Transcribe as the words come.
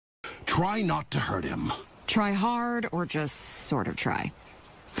Try not to hurt him. Try hard or just sort of try?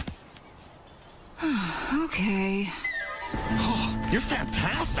 Okay. Oh, you're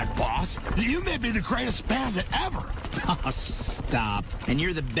fantastic, boss. You may be the greatest bandit ever. Oh, stop. And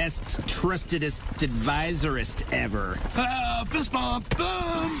you're the best, trustedest advisorist ever. Fist bump.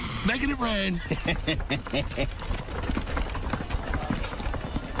 Boom. Making it rain.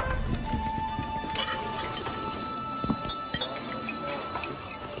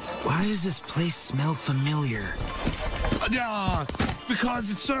 Why does this place smell familiar?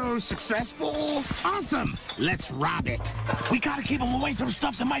 Because it's so successful. Awesome! Let's rob it. We gotta keep him away from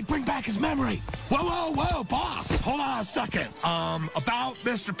stuff that might bring back his memory. Whoa, boss. Hold on a second. About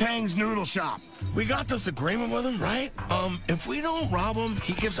Mr. Pang's noodle shop. We got this agreement with him, right? If we don't rob him,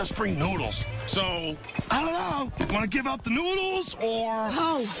 he gives us free noodles. So, I don't know. Want to give up the noodles, or...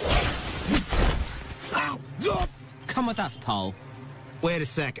 Oh! Ow. Come with us, Paul. Wait a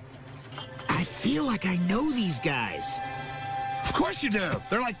sec. I feel like I know these guys. Of course you do.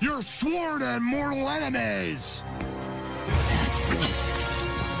 They're like your sworn and mortal enemies. That's it.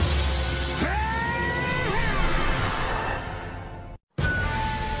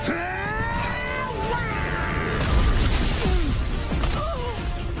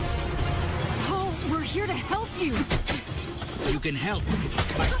 Paul, we're here to help you. You can help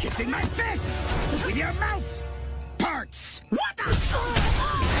by kissing my fist with your mouth parts. What the?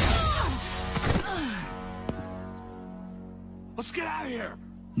 Let's get out of here.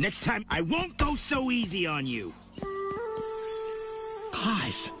 Next time, I won't go so easy on you.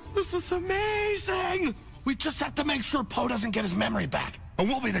 Guys, this is amazing. We just have to make sure Poe doesn't get his memory back, and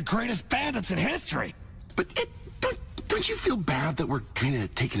we'll be the greatest bandits in history. But don't you feel bad that we're kind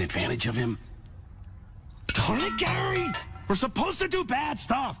of taking advantage of him? Darn it, Gary. We're supposed to do bad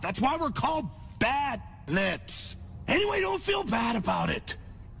stuff. That's why we're called badnets. Anyway, don't feel bad about it.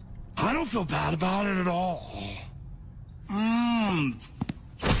 I don't feel bad about it at all.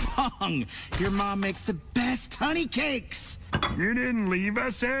 Fong, your mom makes the best honey cakes. You didn't leave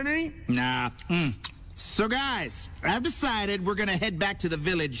us any? Nah. So, guys, I've decided we're gonna head back to the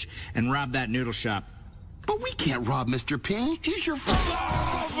village and rob that noodle shop. But we can't rob Mr. Ping. He's your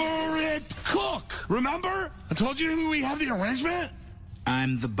favorite cook. Remember? I told you we have the arrangement?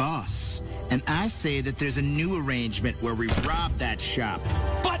 I'm the boss, and I say that there's a new arrangement where we rob that shop.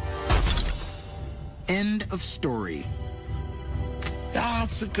 But... End of story. Yeah,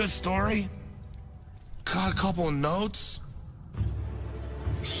 it's a good story. Got a couple of notes.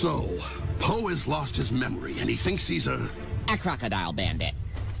 So, Poe has lost his memory, and he thinks he's a crocodile bandit.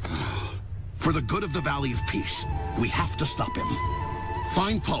 For the good of the Valley of Peace, we have to stop him.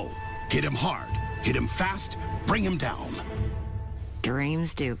 Find Poe, hit him hard, hit him fast, bring him down.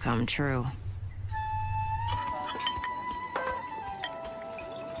 Dreams do come true.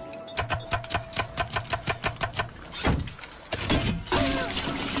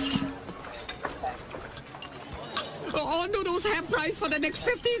 All noodles half price for the next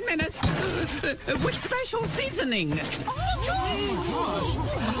 15 minutes with special seasoning.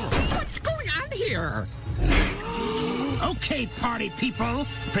 What's going on here? Okay, party people,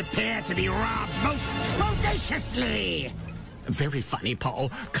 prepare to be robbed most bodaciously. Very funny, Paul.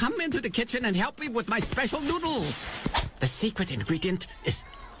 Come into the kitchen and help me with my special noodles. The secret ingredient is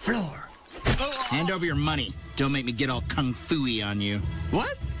flour. Hand over your money. Don't make me get all kung fu-y on you.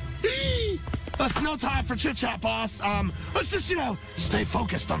 What? That's no time for chit-chat, boss. Let's just, stay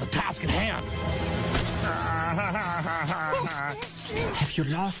focused on the task at hand. Have you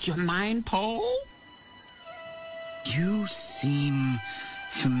lost your mind, Paul? You seem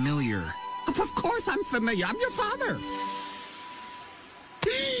familiar. Of course I'm familiar. I'm your father.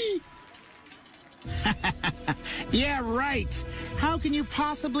 Yeah, right. How can you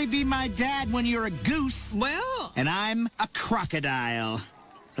possibly be my dad when you're a goose? Well... And I'm a crocodile.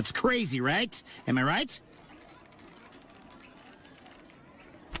 That's crazy, right? Am I right?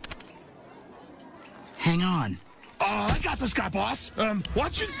 Hang on. I got this guy, boss. Why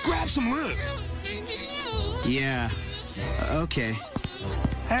don't you grab some loot? Yeah. Okay.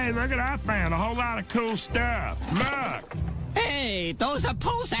 Hey, look at I found a whole lot of cool stuff. Look. Hey, those are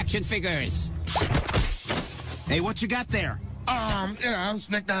Poe's action figures. Hey, what you got there?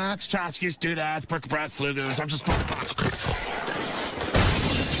 Knickknacks, tchotchkes, doodads, bric-a-brac, flugers. I'm just...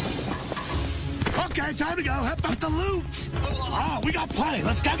 Okay, time to go. Head back the loot. Oh, we got plenty.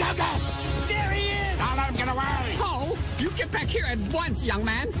 Let's go, go, go. There he is. Don't let him get away. Poe, you get back here at once, young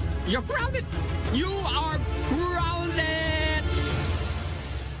man. You're grounded. You are grounded.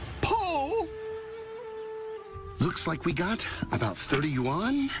 Poe. Looks like we got about 30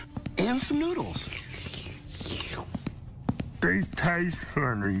 yuan and some noodles. These taste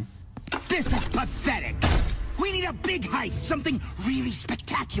funny. This is pathetic. We need a big heist, something really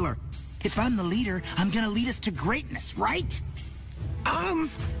spectacular. If I'm the leader, I'm gonna lead us to greatness, right?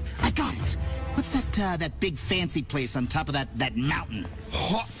 I got it. What's that big fancy place on top of that mountain?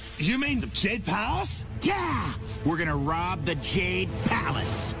 What? You mean the Jade Palace? Yeah! We're gonna rob the Jade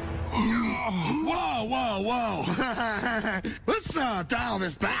Palace. Whoa, whoa, whoa. Let's dial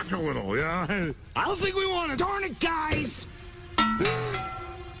this back a little, yeah? I don't think we want to... Darn it, guys!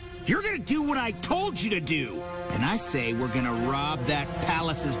 You're gonna do what I told you to do. And I say we're gonna rob that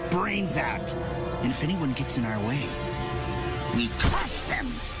palace's brains out. And if anyone gets in our way, we crush them.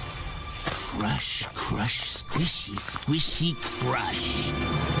 Crush, crush, squishy, squishy, crush.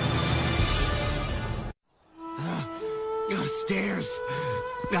 Stairs.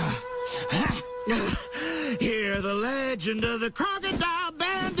 Hear the legend of the crocodile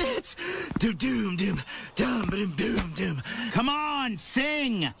bandits. Doom, doom, doom, dum, doom, doom, doom. Come on,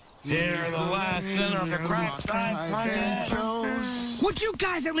 sing. Hear the lesson of the crocodile bandits. Would you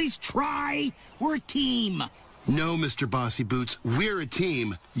guys at least try? We're a team. No, Mr. Bossy Boots, we're a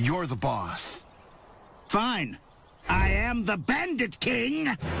team. You're the boss. Fine. I am the Bandit King.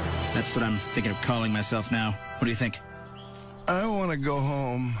 That's what I'm thinking of calling myself now. What do you think? I want to go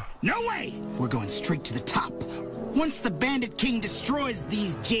home. No way! We're going straight to the top. Once the Bandit King destroys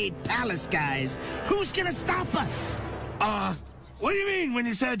these Jade Palace guys, who's gonna stop us? What do you mean when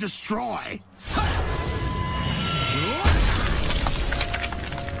you said destroy?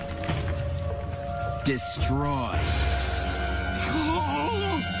 Destroy.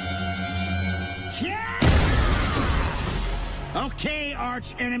 Okay,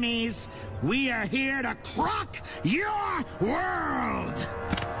 arch enemies, we are here to crock your world!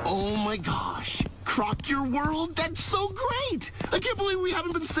 Oh my gosh. Crock your world? That's so great! I can't believe we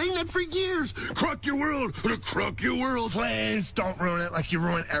haven't been saying that for years. Crock your world! Crock your world! Please don't ruin it like you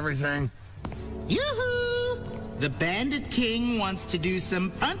ruin everything. Yoo-hoo! The Bandit King wants to do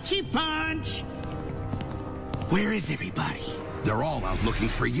some punchy punch. Where is everybody? They're all out looking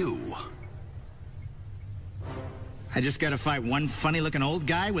for you. I just gotta fight one funny-looking old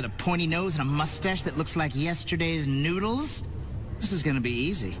guy with a pointy nose and a mustache that looks like yesterday's noodles? This is gonna be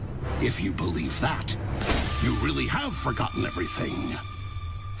easy. If you believe that, you really have forgotten everything.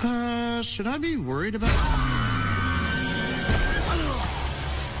 Should I be worried about...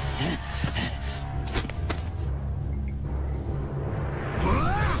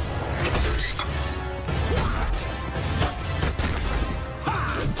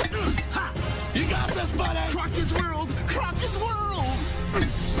 You got this, buddy! Crock his world! Crock his world!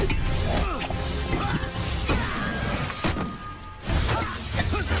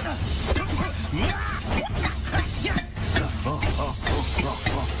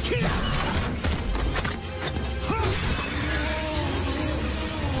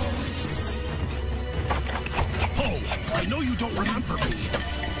 Oh, I know you don't remember me,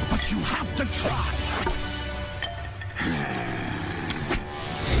 but you have to try.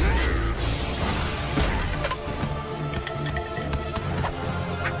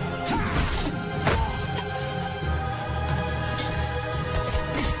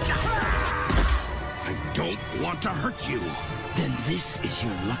 Want to hurt you. Then this is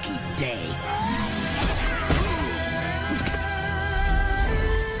your lucky day.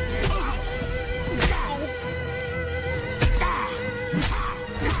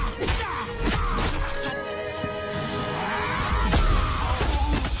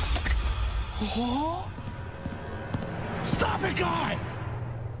 Stop it, guy!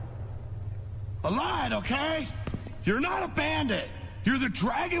 I lied, okay? You're not a bandit. You're the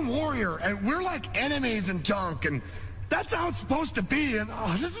Dragon Warrior, and we're like enemies and junk, and that's how it's supposed to be, and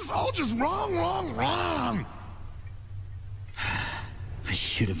this is all just wrong, wrong, wrong. I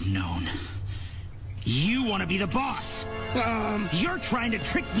should have known. You want to be the boss. You're trying to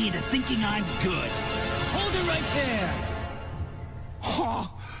trick me into thinking I'm good. Hold it right there.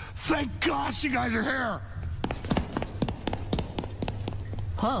 Oh, thank gosh you guys are here.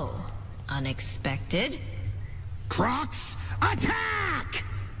 Whoa, unexpected. Crocs, attack!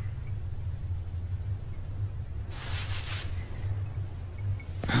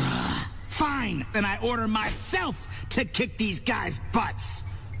 Fine, then I order myself to kick these guys' butts.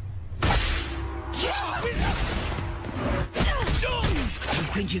 You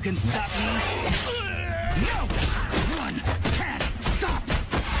think you can stop me? No one can stop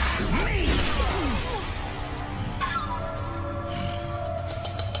me!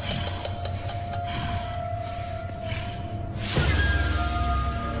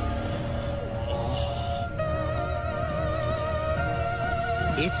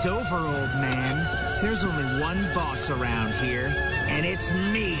 It's over, old man. There's only one boss around here, and it's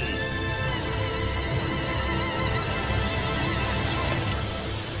me.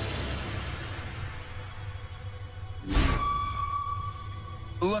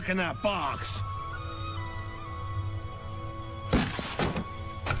 look in that box.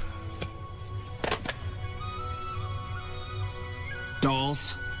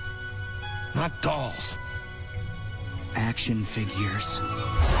 Dolls? Not dolls. Action figures.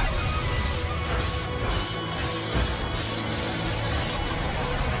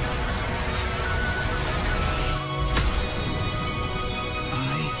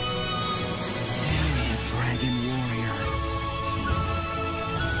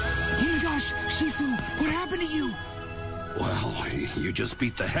 Shifu, what happened to you? Well, you just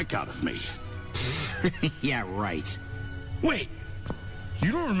beat the heck out of me. Yeah, right. Wait,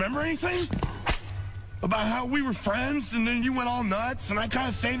 you don't remember anything? About how we were friends and then you went all nuts and I kind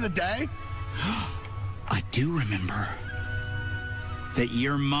of saved the day? I do remember. That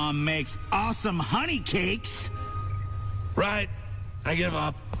your mom makes awesome honey cakes. Right, I give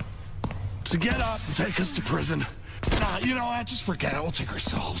up. So get up and take us to prison. Nah, you know what, just forget it, we'll take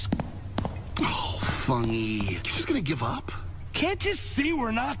ourselves. Oh, Fungy. You're just gonna give up? Can't you see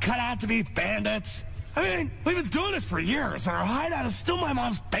we're not cut out to be bandits? I mean, we've been doing this for years, and our hideout is still my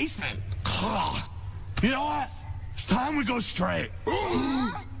mom's basement. You know what? It's time we go straight.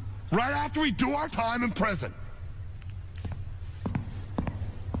 Right after we do our time in prison.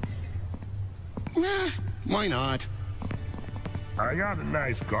 Why not? I got a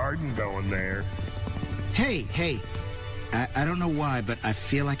nice garden going there. Hey. I don't know why, but I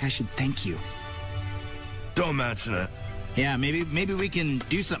feel like I should thank you. Don't mention it. Yeah, maybe we can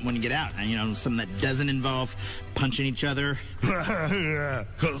do something when you get out. You know, something that doesn't involve punching each other. Yeah,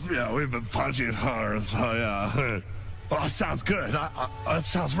 because, we've been punching each other, so yeah. Well, that sounds good. That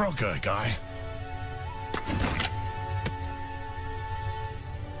sounds real good, guy.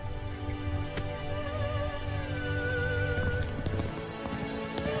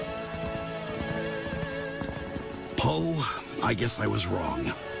 Poe, I guess I was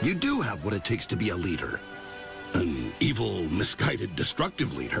wrong. You do have what it takes to be a leader. An evil, misguided,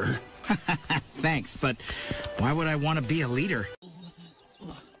 destructive leader. Thanks, but why would I want to be a leader?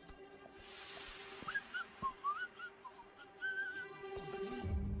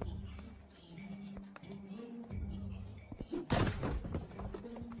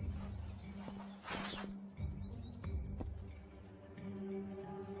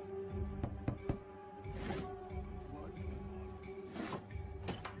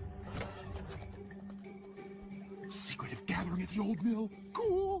 Secretive gathering at the old mill.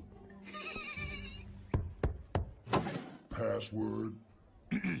 Cool. Password.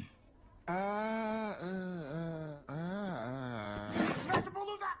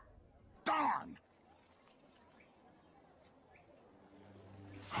 Darn!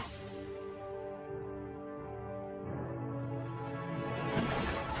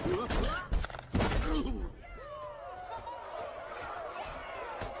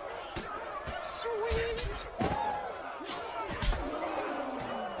 Sweet.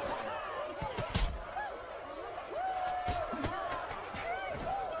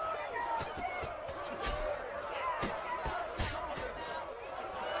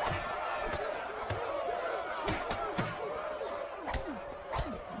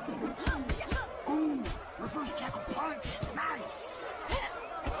 Ooh, reverse jackal punch. Nice.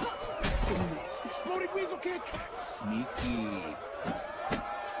 Exploding weasel kick. Sneaky.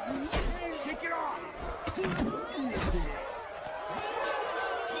 Shake it off.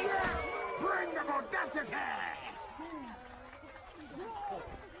 Yes! Bring the audacity!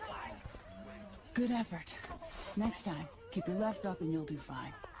 Good effort. Next time, keep your left up and you'll do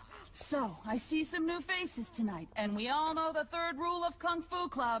fine. So, I see some new faces tonight, and we all know the third rule of Kung Fu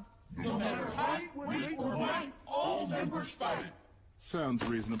Club. No matter height, weight, or rank, all members fight. Sounds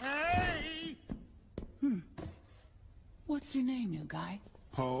reasonable. Hey! What's your name, new guy?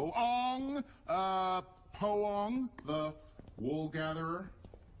 Poong. Poong, the wool gatherer.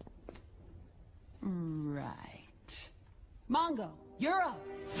 Right. Mongo, you're up.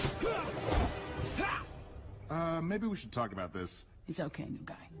 Maybe we should talk about this. It's okay, new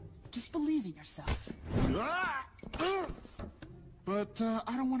guy. Just believe in yourself. But,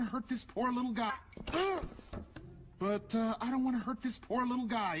 I don't want to hurt this poor little guy. But, I don't want to hurt this poor little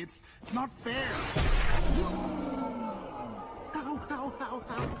guy. It's not fair.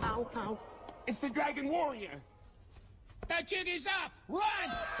 Ow. It's the Dragon Warrior. That jig is up. Run!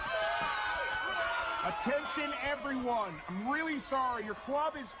 Attention, everyone. I'm really sorry. Your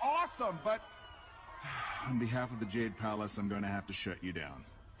club is awesome, but... On behalf of the Jade Palace, I'm going to have to shut you down.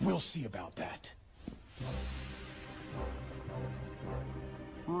 We'll see about that.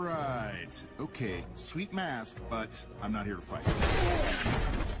 Right. Okay, sweet mask, but I'm not here to fight.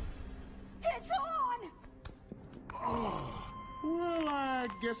 It's on! Well, I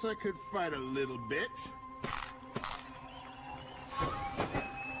guess guess I could fight a little bit.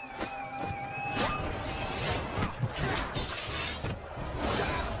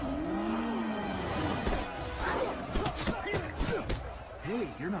 Hey,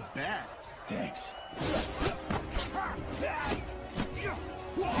 you're not bad. Thanks.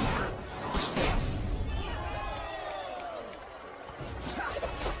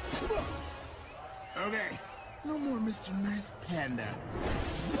 Okay, no more Mr. Nice Panda.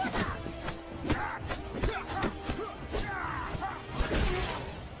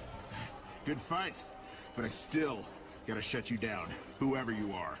 Good fight, but I still gotta shut you down, whoever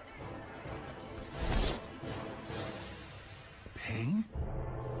you are. Peng?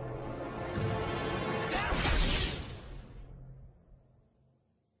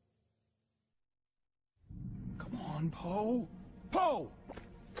 Come on, Poe. Poe!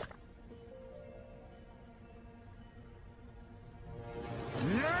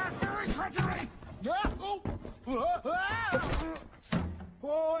 Treachery!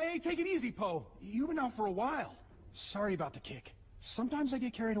 Oh, hey, take it easy, Poe. You've been out for a while. Sorry about the kick. Sometimes I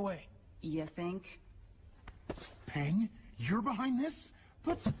get carried away. You think? Peng, you're behind this?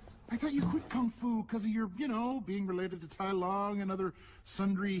 But I thought you quit Kung Fu because of your, being related to Tai Long and other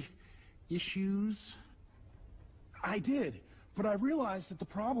sundry issues. I did, but I realized that the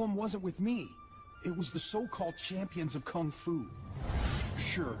problem wasn't with me. It was the so-called champions of Kung Fu.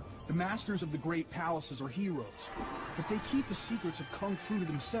 Sure, the masters of the great palaces are heroes, but they keep the secrets of Kung Fu to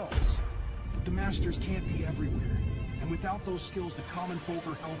themselves. But the masters can't be everywhere, and without those skills, the common folk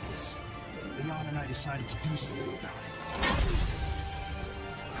are helpless. Leon and I decided to do something about it.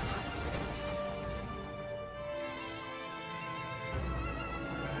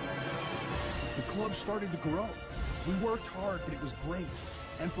 The club started to grow. We worked hard, but it was great.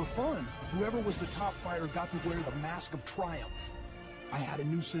 And for fun, whoever was the top fighter got to wear the mask of triumph. I had a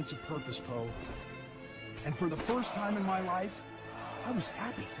new sense of purpose, Poe. And for the first time in my life, I was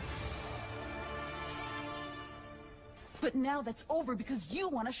happy. But now that's over because you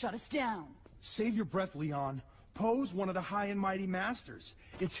want to shut us down. Save your breath, Leon. Poe's one of the high and mighty masters.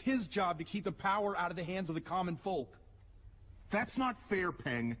 It's his job to keep the power out of the hands of the common folk. That's not fair,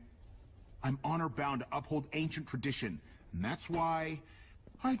 Peng. I'm honor-bound to uphold ancient tradition, and that's why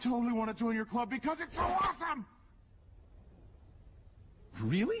I totally want to join your club because it's so awesome!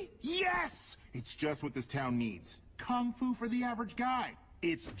 Really? Yes! It's just what this town needs. Kung Fu for the average guy.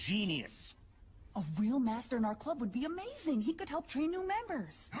 It's genius. A real master in our club would be amazing. He could help train new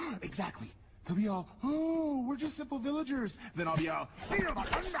members. Exactly. They'll be all, oh, we're just simple villagers. Then I'll be all, feel the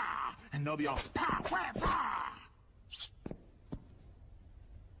thunder! And they'll be all, pa, wah, sa!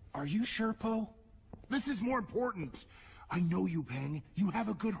 Are you sure, Poe? This is more important. I know you, Peng. You have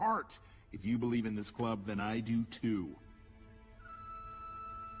a good heart. If you believe in this club, then I do too.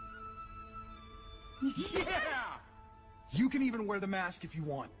 Yeah! You can even wear the mask if you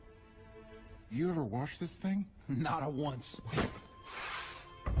want. You ever wash this thing? Not a once.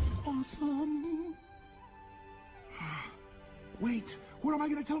 Awesome. Wait, what am I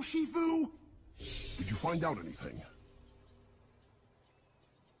gonna tell Shifu? Did you find out anything?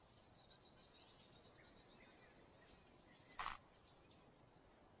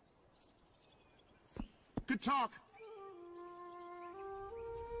 Good talk.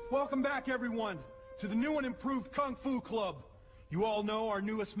 Welcome back, everyone, to the new and improved Kung Fu Club. You all know our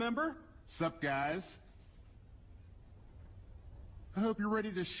newest member? Sup, guys? I hope you're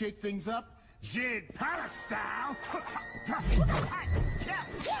ready to shake things up. Jade Palace style!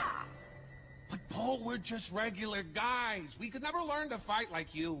 But Paul, we're just regular guys. We could never learn to fight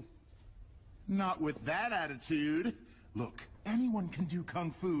like you. Not with that attitude. Look, anyone can do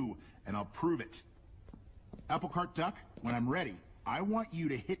Kung Fu, and I'll prove it. Applecart Duck, when I'm ready, I want you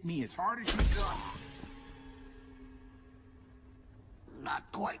to hit me as hard as you can. Not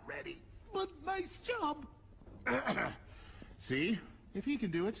quite ready, but nice job. See? If he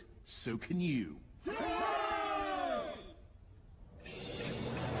can do it, so can you.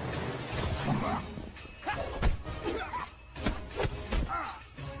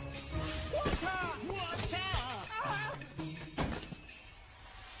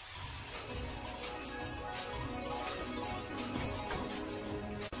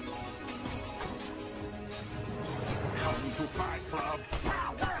 Kung Fu Fight Club.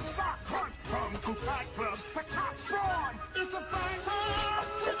 Power Sock Crunch. Kung Fu Fight Club. The top spawn. It's a fight club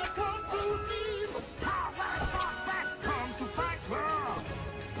with a Kung Fu theme. Power Sock Back. Kung Fu Fight Club.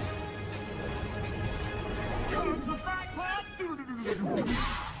 Kung Fu Fight Club.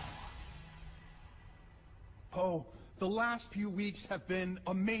 Poe, the last few weeks have been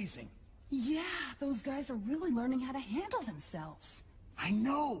amazing. Yeah, those guys are really learning how to handle themselves. I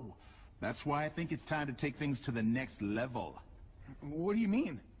know! That's why I think it's time to take things to the next level. What do you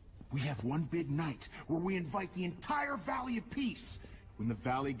mean? We have one big night where we invite the entire Valley of Peace. When the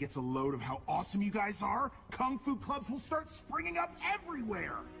Valley gets a load of how awesome you guys are, Kung Fu clubs will start springing up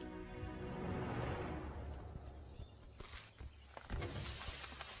everywhere!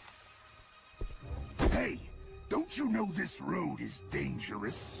 Hey, don't you know this road is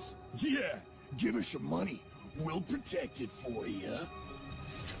dangerous? Yeah, give us your money. We'll protect it for you.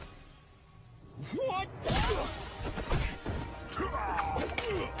 What?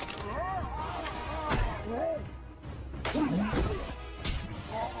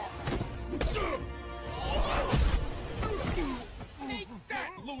 Take that,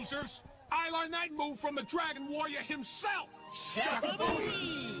 losers! I learned that move from the Dragon Warrior himself!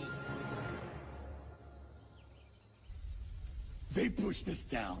 They pushed us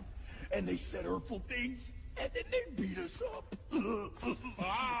down, and they said hurtful things, and then they beat us up.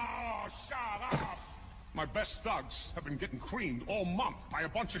 Oh, shut up! My best thugs have been getting creamed all month by a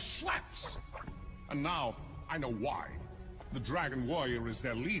bunch of schleps. And now, I know why. The Dragon Warrior is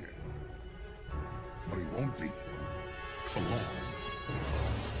their leader. But he won't be. For long.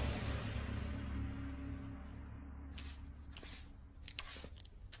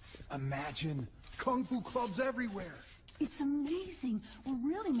 Imagine Kung Fu clubs everywhere. It's amazing. We're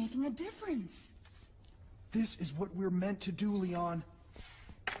really making a difference. This is what we're meant to do, Leon.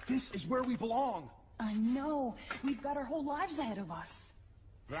 This is where we belong. I know. We've got our whole lives ahead of us.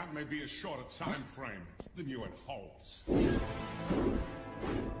 That may be a shorter time frame than you had hoped.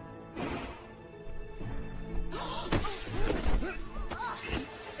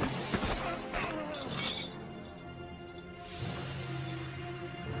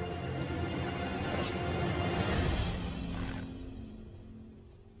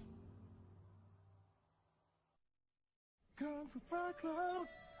 Kung Fu Fight Club.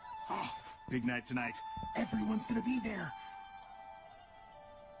 Oh, big night tonight. Everyone's gonna be there.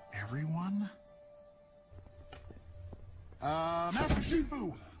 Everyone? Master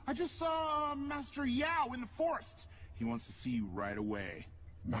Shifu! I just saw Master Yao in the forest. He wants to see you right away.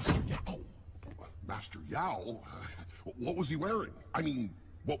 Master Yao? Master Yao? What was he wearing? I mean,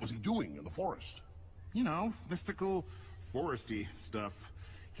 what was he doing in the forest? You know, mystical, foresty stuff.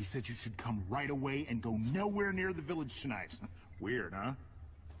 He said you should come right away and go nowhere near the village tonight. Weird, huh?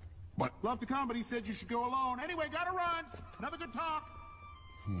 But... Love to come, but he said you should go alone. Anyway, gotta run. Another good talk.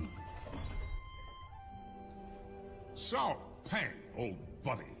 So, Peng, old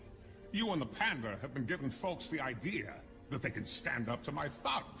buddy, you and the Panda have been giving folks the idea that they can stand up to my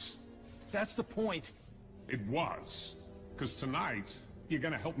thugs. That's the point. It was. Because tonight, you're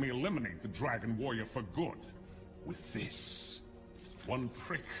gonna help me eliminate the Dragon Warrior for good. With this. One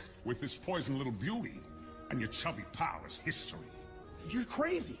prick with this poison little beauty, and your chubby pal is history. You're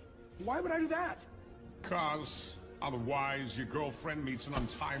crazy. Why would I do that? 'Cause otherwise your girlfriend meets an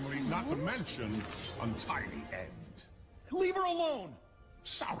untimely, not to mention, untidy end. Leave her alone!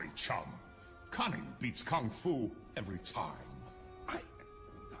 Sorry, chum. Cunning beats Kung Fu every time.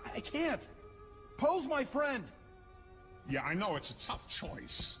 I can't. Poe's my friend. Yeah, I know it's a tough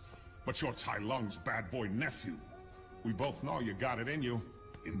choice, but you're Tai Lung's bad boy nephew. We both know you got it in you.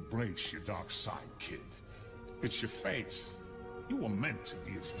 Embrace your dark side, kid. It's your fate. You were meant to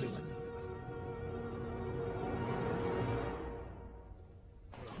be a villain.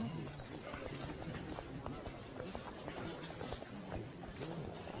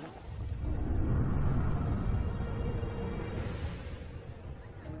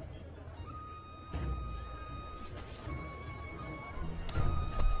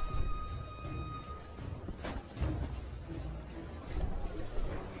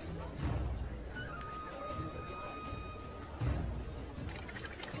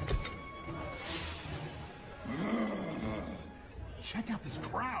 Check out this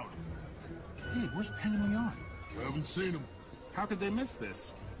crowd. Hey, where's Peng and Leon? I haven't seen him. How could they miss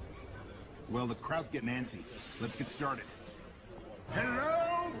this? Well, the crowd's getting antsy. Let's get started.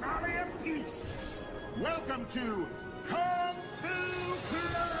 Hello, Valley of Peace. Welcome to Kung Fu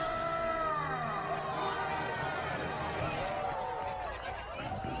Club!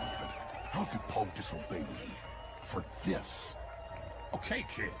 How could Poe disobey me? For this. Okay,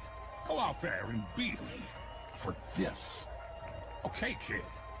 kid. Go out there and beat me. For this. Okay, kid.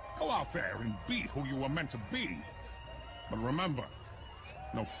 Go out there and be who you were meant to be. But remember,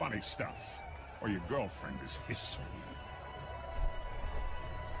 no funny stuff, or your girlfriend is history.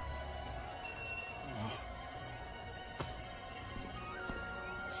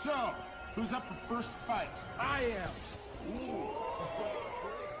 So, who's up for first fight? I am.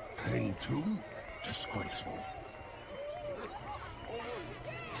 Hang too? Disgraceful.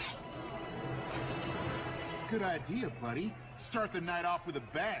 Good idea, buddy. Start the night off with a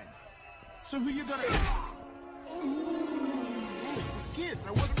bang. So who you gonna... Hey, kids,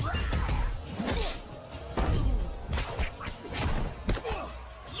 I wasn't...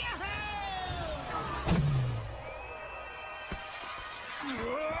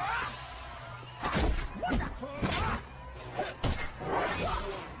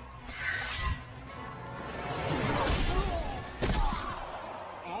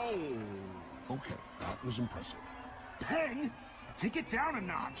 Okay, that was impressive. Peng, take it down a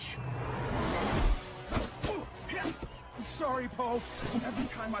notch. I'm sorry, Poe. Every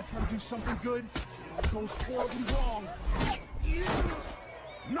time I try to do something good, it goes horribly wrong.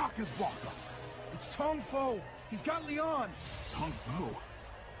 Knock his block off. It's Tong Fo. He's got Leon. Tong Fo?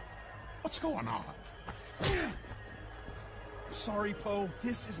 What's going on? Sorry, Poe.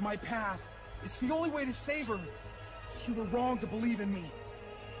 This is my path. It's the only way to save her. You were wrong to believe in me.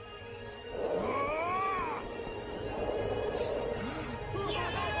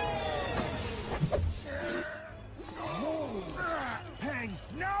 Peng,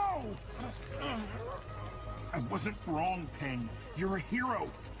 no! I wasn't wrong, Peng. You're a hero,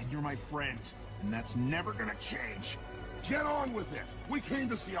 and you're my friend. And that's never gonna change. Get on with it. We came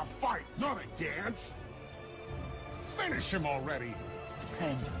to see a fight, not a dance. Finish him already.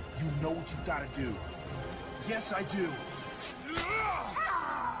 Peng, you know what you've got to do. Yes, I do.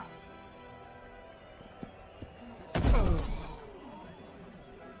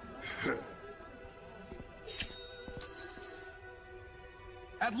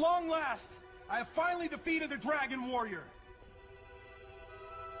 At long last, I have finally defeated the Dragon Warrior.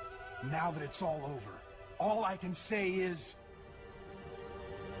 Now that it's all over, all I can say is...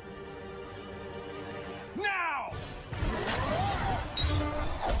 now!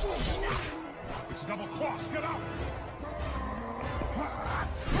 It's double cross. Get out!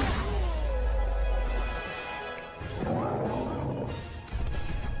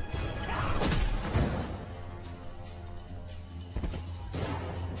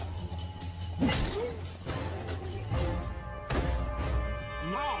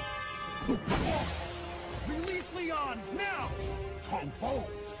 Release Leon, now! Tong Fo,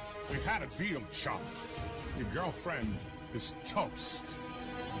 we had a deal, chum. Your girlfriend is toast.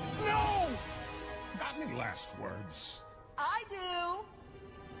 No! Got any last words? I do.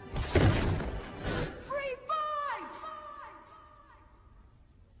 Free fight!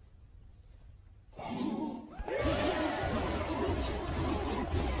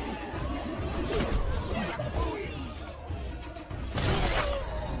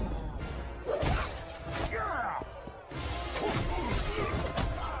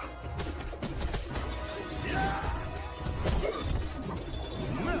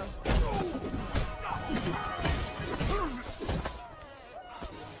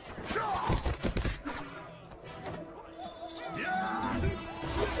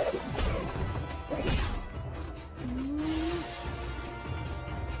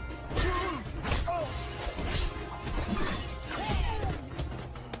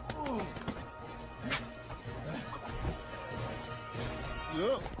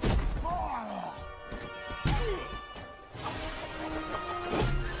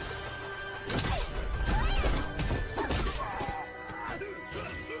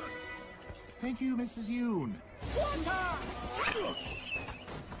 Thank you, Mrs. Yoon.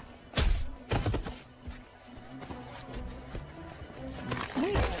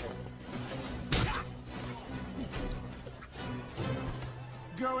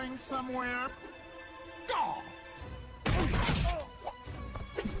 Going somewhere? Go!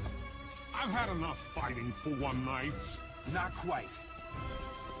 I've had enough fighting for one night. Not quite.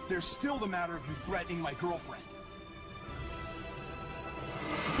 There's still the matter of you threatening my girlfriend.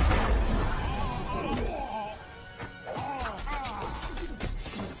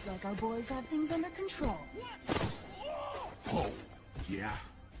 Looks like our boys have things under control. Oh, yeah?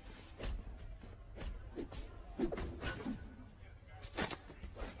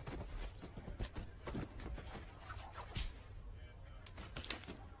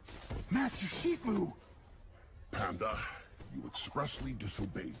 Master Shifu! Panda, you expressly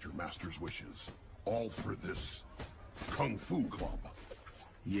disobeyed your master's wishes. All for this Kung Fu Club.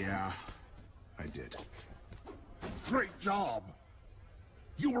 Yeah, I did. Great job!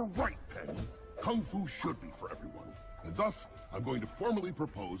 You were right, Peng. Kung Fu should be for everyone. And thus, I'm going to formally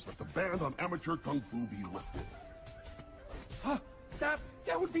propose that the ban on amateur Kung Fu be lifted. Huh? That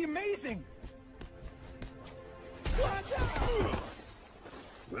would be amazing!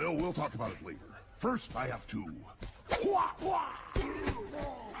 Well, we'll talk about it later. First, I have to...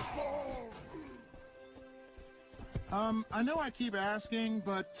 I know I keep asking,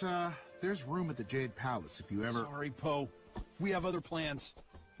 but, There's room at the Jade Palace if you ever... Sorry, Po. We have other plans.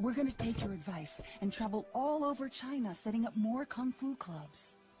 We're gonna take your advice and travel all over China, setting up more kung fu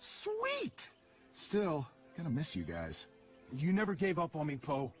clubs. Sweet! Still, gonna miss you guys. You never gave up on me,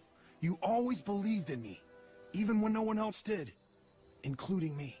 Po. You always believed in me, even when no one else did,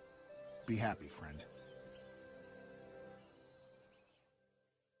 including me. Be happy, friend.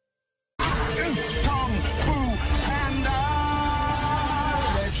 Kung Fu Panda!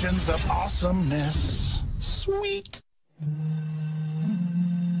 Legends of awesomeness. Sweet!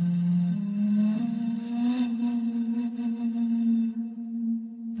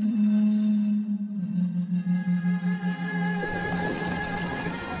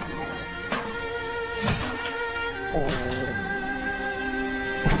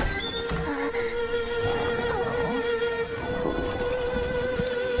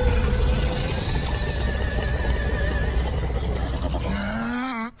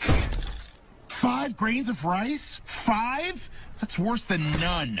 Grains of rice? 5? That's worse than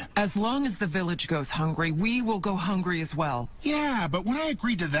none. As long as the village goes hungry, we will go hungry as well. Yeah, but when I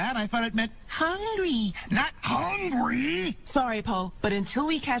agreed to that, I thought it meant hungry, not hungry. Sorry, Po, but until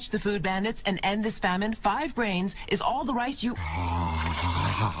we catch the food bandits and end this famine, 5 grains is all the rice you...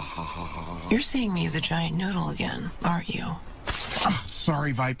 You're seeing me as a giant noodle again, aren't you?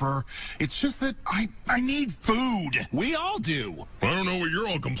 Sorry, Viper. It's just that I need food. We all do. I don't know what you're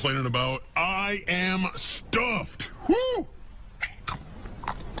all complaining about. I am stuffed. Woo!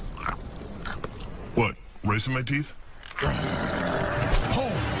 What? Rice in my teeth?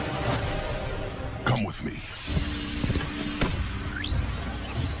 Oh! Come with me.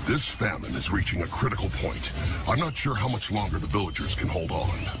 This famine is reaching a critical point. I'm not sure how much longer the villagers can hold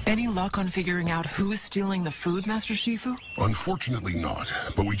on. Any luck on figuring out who is stealing the food, Master Shifu? Unfortunately not,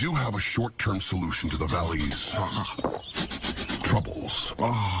 but we do have a short-term solution to the valley's troubles.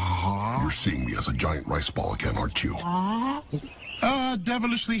 You're seeing me as a giant rice ball again, aren't you?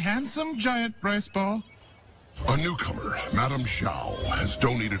 Devilishly handsome giant rice ball. A newcomer, Madame Zhao, has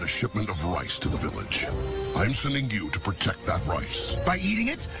donated a shipment of rice to the village. I'm sending you to protect that rice. By eating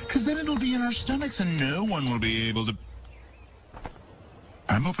it? Because then it'll be in our stomachs and no one will be able to...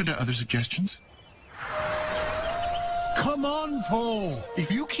 I'm open to other suggestions. Come on, Po. If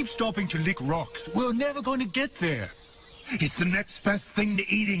you keep stopping to lick rocks, we're never going to get there. It's the next best thing to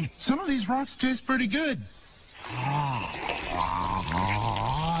eating. Some of these rocks taste pretty good.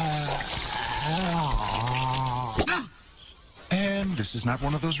 And this is not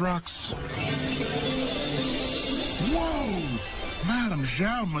one of those rocks. Whoa! Madame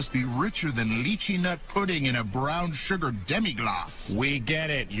Zhao must be richer than lychee nut pudding in a brown sugar demi-glace. We get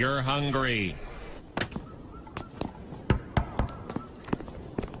it. You're hungry.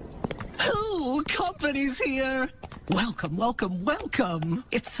 Oh, company's here. Welcome, welcome, welcome.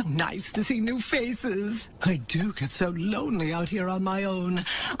 It's so nice to see new faces. I do get so lonely out here on my own.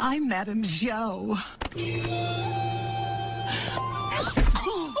 I'm Madame Zhao.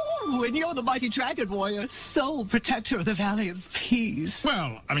 Oh, and you're the mighty dragon warrior, sole protector of the Valley of Peace.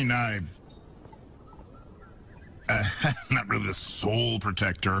 Well, I mean, I'm not really the sole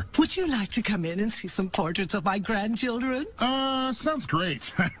protector. Would you like to come in and see some portraits of my grandchildren? Sounds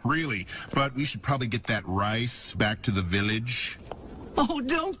great, really. But we should probably get that rice back to the village. Oh,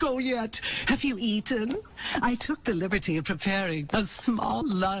 don't go yet. Have you eaten? I took the liberty of preparing a small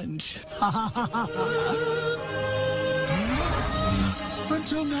lunch.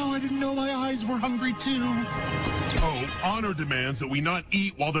 Until now, I didn't know my eyes were hungry, too. Oh, honor demands that we not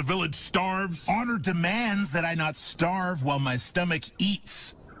eat while the village starves. Honor demands that I not starve while my stomach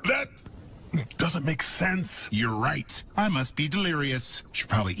eats. That doesn't make sense. You're right. I must be delirious. Should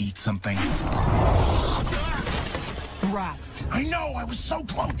probably eat something. Rats. I know, I was so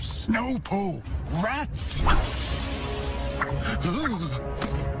close. No, Po. Rats.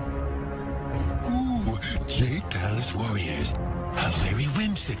 Ooh, Jade Palace warriors. How very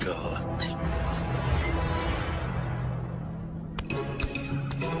whimsical.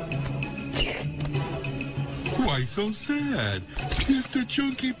 Why so sad? Is the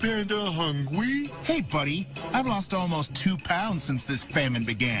chunky panda hungry? Hey, buddy. I've lost almost 2 pounds since this famine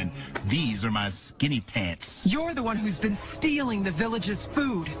began. These are my skinny pants. You're the one who's been stealing the village's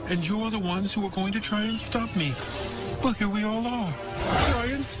food. And you're the ones who are going to try and stop me. Well, here we all are. Try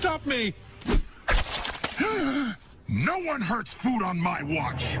and stop me! No one hurts food on my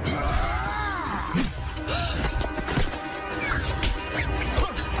watch.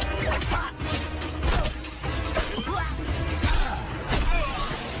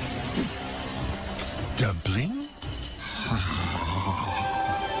 Dumpling?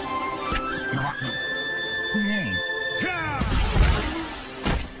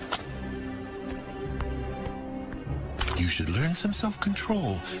 some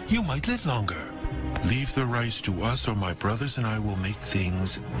self-control, you might live longer. Leave the rice to us or my brothers and I will make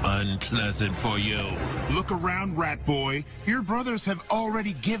things unpleasant for you. Look around, rat boy. Your brothers have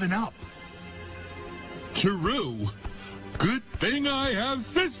already given up. True. Good thing I have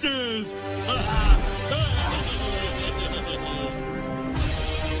sisters.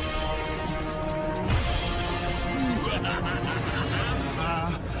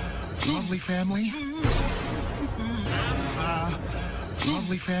 Lovely family.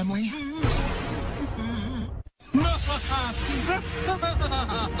 Lovely family.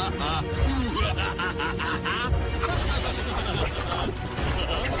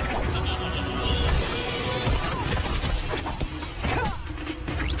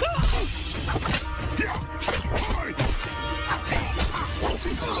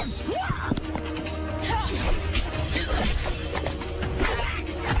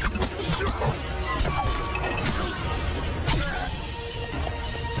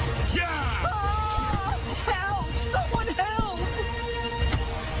 Help! Someone help!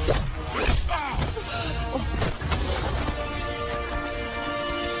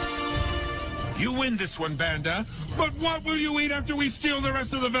 You win this one, Panda. But what will you eat after we steal the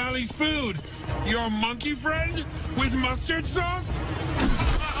rest of the valley's food? Your monkey friend? With mustard sauce?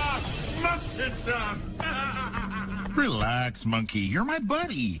 Mustard sauce! Relax, monkey. You're my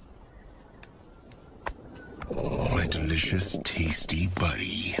buddy. My delicious, tasty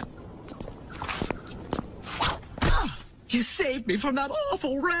buddy. You saved me from that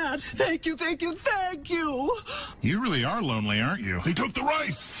awful rat. Thank you, thank you, thank you. You really are lonely, aren't you? He took the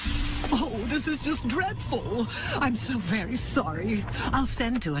rice. Oh, this is just dreadful. I'm so very sorry. I'll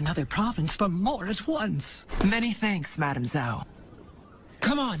send to another province for more at once. Many thanks, Madam Zhao.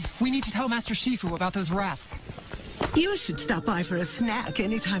 Come on, we need to tell Master Shifu about those rats. You should stop by for a snack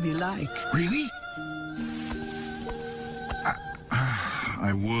anytime you like. Really?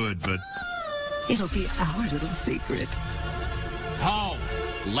 I would, but... It'll be our little secret. Ho!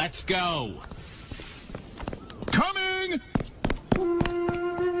 Let's go! Coming!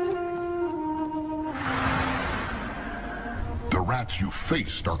 The rats you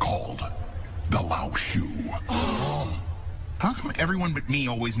faced are called the Lao Shu. How come everyone but me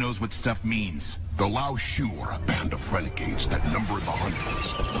always knows what stuff means? The Lao Shu are a band of renegades that number in the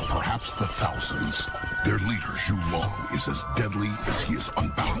hundreds, perhaps the thousands. Their leader, Zhu Long, is as deadly as he is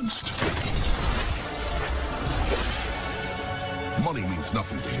unbalanced. Money means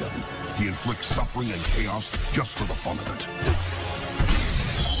nothing to him. He inflicts suffering and chaos just for the fun of it.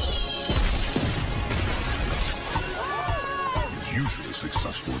 He's usually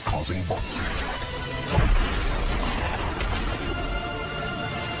successful at causing both.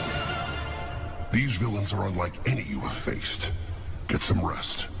 These villains are unlike any you have faced. Get some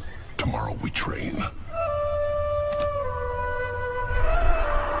rest. Tomorrow we train.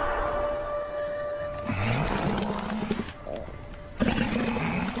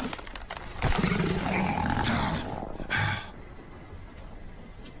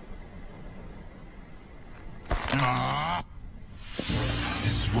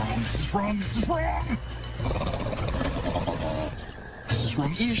 This is wrong, this is wrong, this is wrong! This is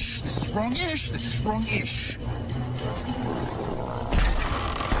wrong-ish, this is wrong-ish, this is wrong-ish.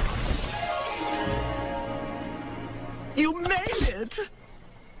 You made it!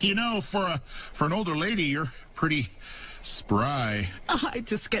 You know, for an older lady, you're pretty spry. I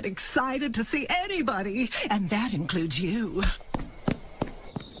just get excited to see anybody, and that includes you.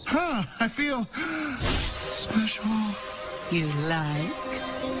 Huh, I feel special. You like?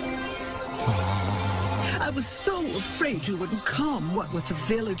 I was so afraid you wouldn't come, what with the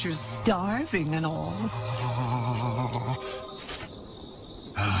villagers starving and all.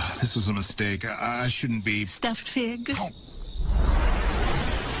 This was a mistake. I shouldn't be... Stuffed fig? Oh.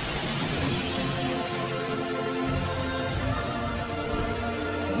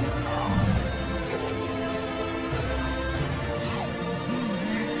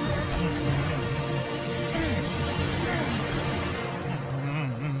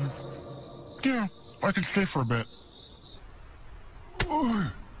 Yeah, I could stay for a bit.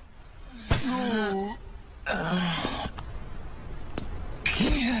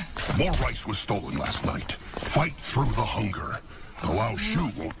 More rice was stolen last night. Fight through the hunger. The Lao Shu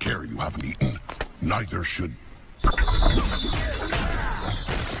won't care you haven't eaten. Neither should...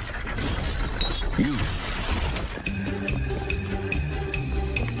 you.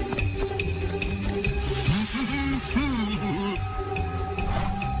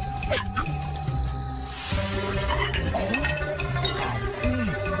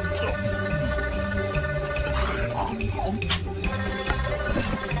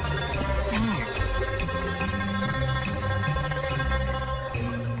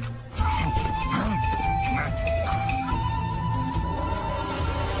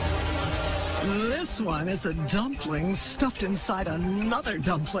 one is a dumpling stuffed inside another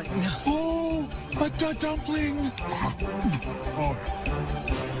dumpling. Oh, a dumpling. Oh.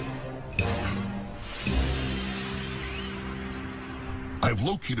 I've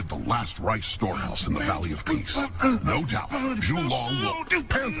located the last rice storehouse in the Valley of Peace. No doubt, Zhulong will...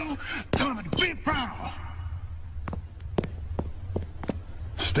 Panda!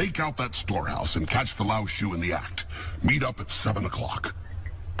 Stake out that storehouse and catch the Lao Shu in the act. Meet up at 7 o'clock.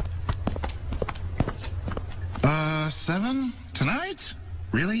 7? Tonight?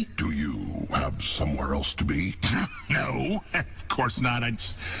 Really? Do you have somewhere else to be? No, of course not.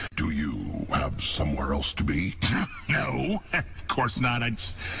 Do you have somewhere else to be? No, of course not. I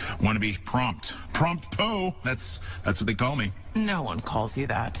just want to be prompt. Prompt Poe. That's what they call me. No one calls you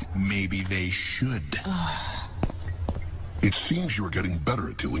that. Maybe they should. It seems you're getting better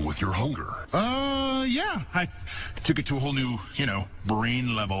at dealing with your hunger. Yeah. I took it to a whole new,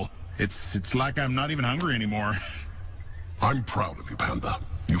 brain level. It's like I'm not even hungry anymore. I'm proud of you, Panda.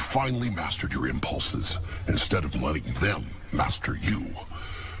 You finally mastered your impulses, instead of letting them master you.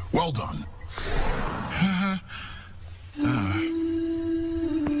 Well done.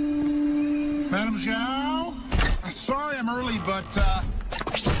 Madam Zhao? Sorry I'm early, but,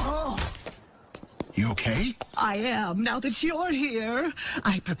 You okay? I am, now that you're here.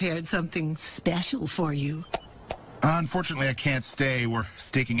 I prepared something special for you. Unfortunately, I can't stay. We're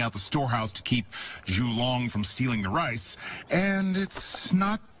staking out the storehouse to keep Zhulong from stealing the rice. And it's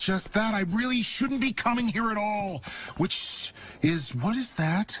not just that. I really shouldn't be coming here at all. What is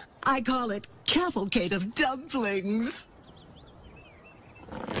that? I call it Cavalcade of Dumplings.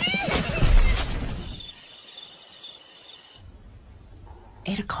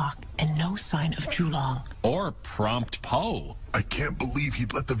 8 o'clock and no sign of Zhulong. Or Prompt Poe. I can't believe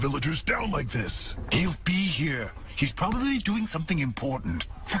he'd let the villagers down like this. He'll be here. He's probably doing something important.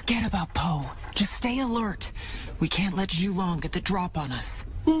 Forget about Poe. Just stay alert. We can't let Zhulong get the drop on us.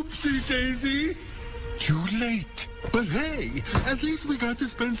 Oopsie daisy. Too late. But hey, at least we got to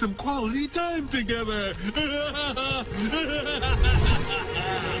spend some quality time together.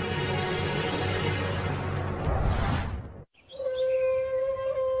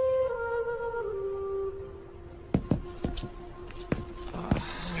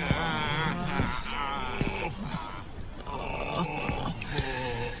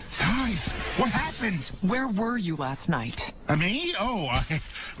 What happened? Where were you last night? Me? Oh, I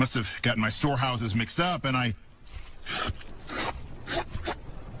must have gotten my storehouses mixed up, and I...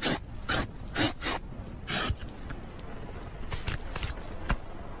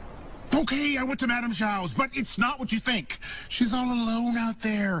 Okay, I went to Madame Zhao's, but it's not what you think. She's all alone out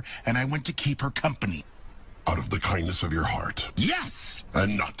there, and I went to keep her company. Out of the kindness of your heart. Yes!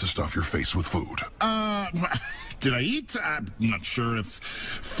 And not to stuff your face with food. Did I eat? I'm not sure if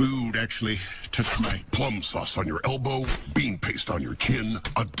food actually touched my... Plum sauce on your elbow, bean paste on your chin,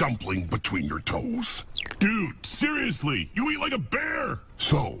 a dumpling between your toes. Dude, seriously, you eat like a bear!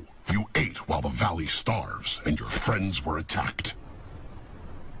 So, you ate while the valley starves, and your friends were attacked.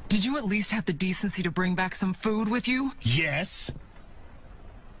 Did you at least have the decency to bring back some food with you? Yes.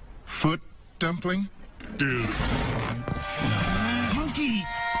 Foot dumpling? Dude. Monkey!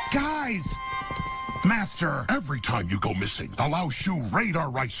 Guys! Master! Every time you go missing, the Lao Shu raid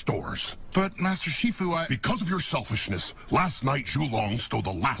our rice stores. But, Master Shifu, Because of your selfishness, last night Zhulong stole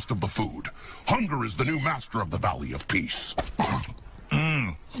the last of the food. Hunger is the new master of the Valley of Peace.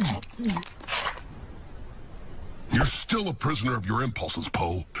 You're still a prisoner of your impulses,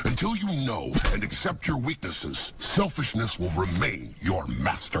 Poe. Until you know and accept your weaknesses, selfishness will remain your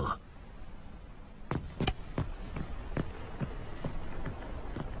master.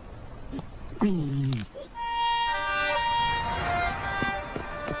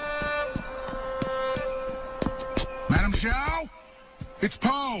 Madame Zhao? It's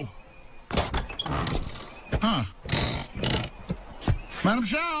Poe! Huh. Madame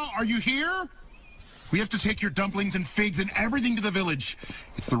Zhao, are you here? We have to take your dumplings and figs and everything to the village.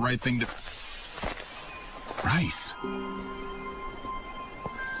 It's the right thing to... Rice.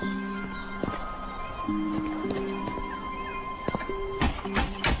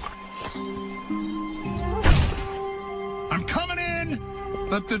 I'm coming in!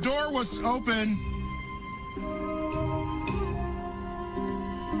 But the door was open.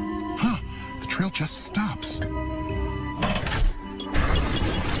 Huh. The trail just stops.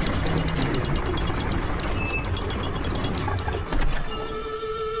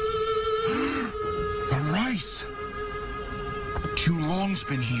 Zhulong's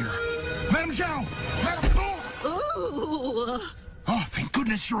been here. Madame Zhao! Madame... Ooh! Oh, thank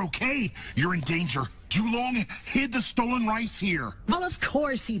goodness you're okay. You're in danger. Julong hid the stolen rice here. Well, of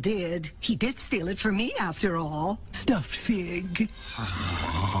course he did. He did steal it from me, after all. Stuffed fig.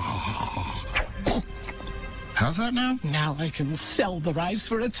 How's that now? Now I can sell the rice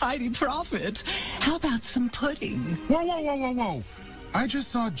for a tidy profit. How about some pudding? Whoa, whoa, whoa, whoa, whoa. I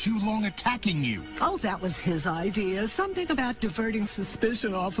just saw Julong attacking you. Oh, that was his idea. Something about diverting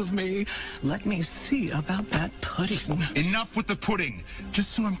suspicion off of me. Let me see about that pudding. Enough with the pudding.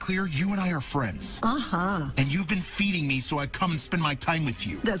 Just so I'm clear, you and I are friends. Uh-huh. And you've been feeding me so I come and spend my time with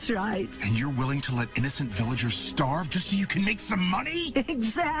you. That's right. And you're willing to let innocent villagers starve just so you can make some money?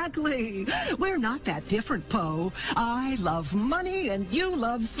 Exactly. We're not that different, Poe. I love money and you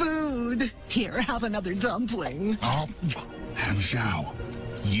love food. Here, have another dumpling. Oh, Han Zhao,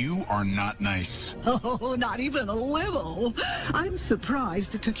 you are not nice. Oh, not even a little. I'm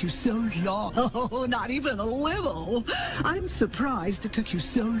surprised it took you so long. Oh, not even a little. I'm surprised it took you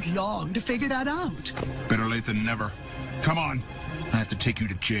so long to figure that out. Better late than never. Come on. I have to take you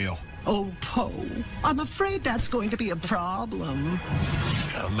to jail. Oh, Poe, I'm afraid that's going to be a problem.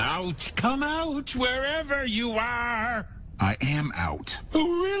 Come out, wherever you are. I am out.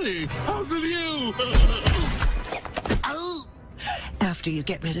 Oh, really? How's of you? Oh. After you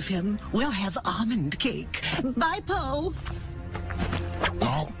get rid of him, we'll have almond cake. Bye, Poe.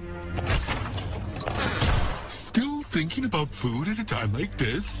 Oh. Still thinking about food at a time like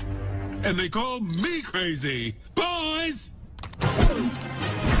this? And they call me crazy. Boys!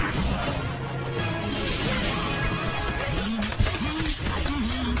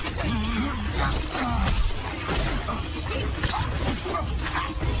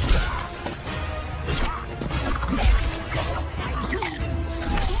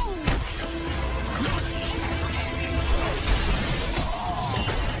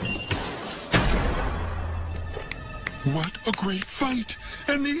 What a great fight!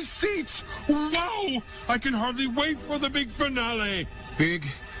 And these seats! Wow! I can hardly wait for the big finale! Big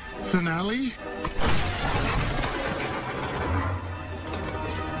finale?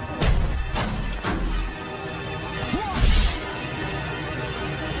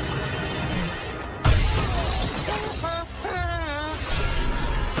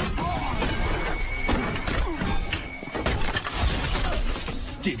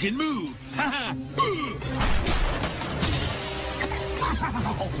 Stick and move! Ha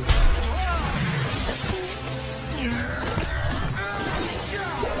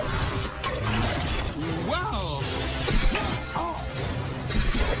Wow!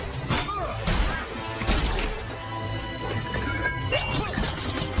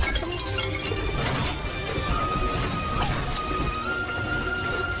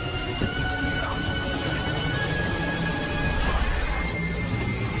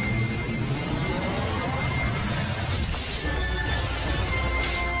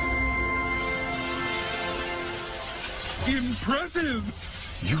 Impressive!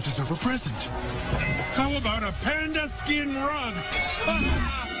 You deserve a present. How about a panda skin rug?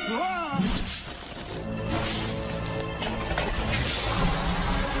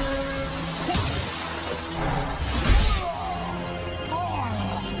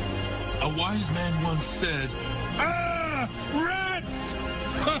 A wise man once said, "Ah, rats!"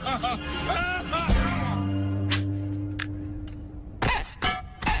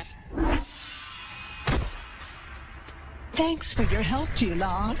 Thanks for your help,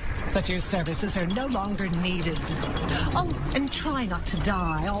 Julong, but your services are no longer needed. Oh, and try not to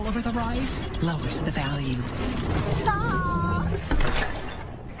die all over the rice. Lowers the value. Ta-da!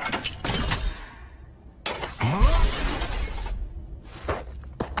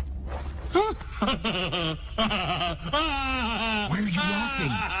 Why are you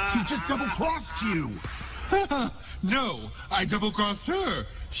laughing? She just double-crossed you. No, I double-crossed her.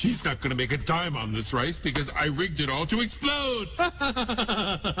 She's not gonna make a dime on this rice because I rigged it all to explode.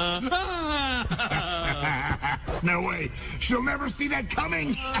 No way. She'll never see that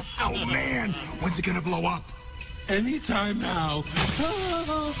coming. Oh, man. When's it gonna blow up? Anytime now.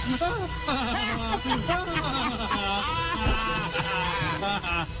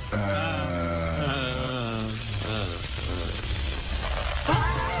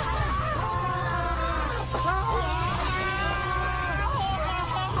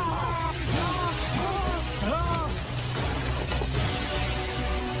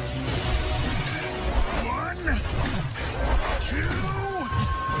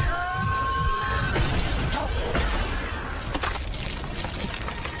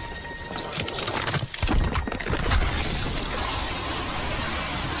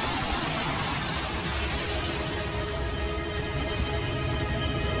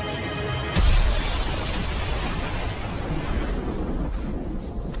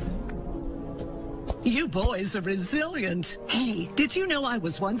 You boys are resilient. Hey, did you know I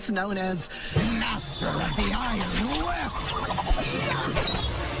was once known as Master of the Iron Whip?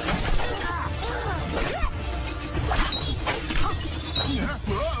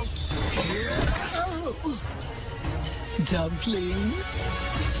 Dumpling?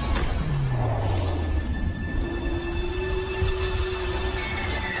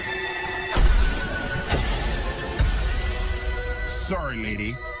 Sorry,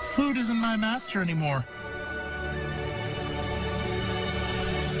 lady. Food isn't my master anymore.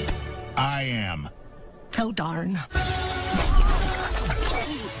 I am. Oh, darn.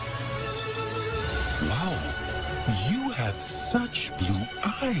 Wow, you have such blue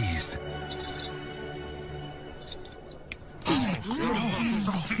eyes.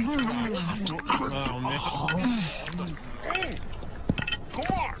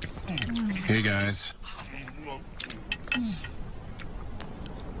 Hey, guys.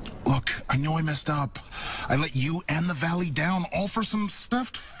 Look, I know I messed up. I let you and the valley down, all for some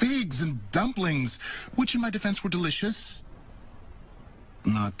stuffed figs and dumplings, which in my defense were delicious.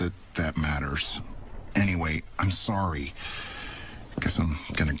 Not that that matters. Anyway, I'm sorry. Guess I'm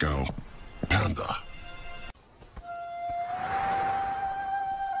gonna go. Panda.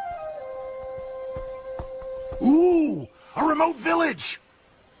 Ooh, a remote village!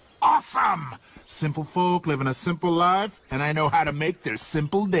 Awesome! Simple folk living a simple life, and I know how to make their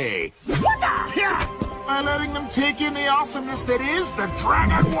simple day. What the? Yeah! By letting them take in the awesomeness that is the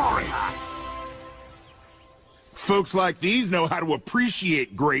Dragon Warrior! Folks like these know how to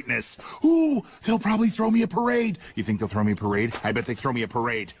appreciate greatness. Ooh, they'll probably throw me a parade. You think they'll throw me a parade? I bet they throw me a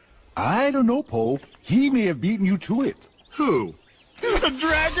parade. I don't know, Poe. He may have beaten you to it. Who? The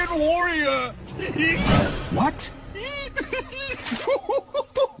Dragon Warrior! What?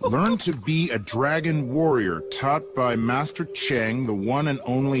 Learn to be a Dragon Warrior, taught by Master Cheng, the one and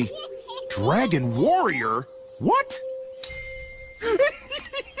only Dragon Warrior? What?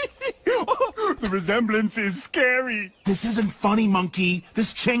 The resemblance is scary. This isn't funny, monkey.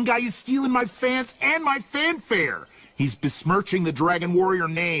 This Cheng guy is stealing my fans and my fanfare. He's besmirching the Dragon Warrior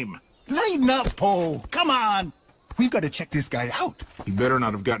name. Lighten up, Poe. Come on. We've got to check this guy out. He better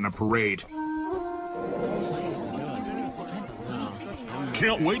not have gotten a parade.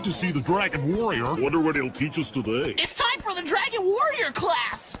 Can't wait to see the Dragon Warrior. Wonder what he'll teach us today. It's time for the Dragon Warrior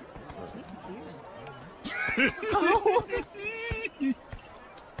class!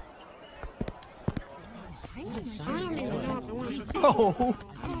 Oh.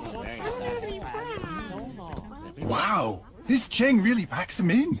 Wow, this Cheng really packs him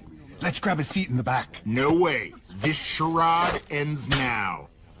in. Let's grab a seat in the back. No way. This charade ends now.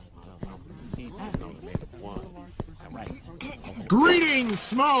 Greetings,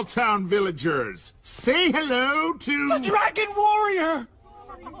 small-town villagers. Say hello to... The Dragon Warrior!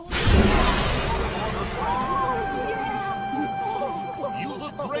 You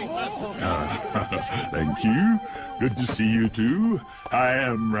look great, Master. Thank you. Good to see you, too. I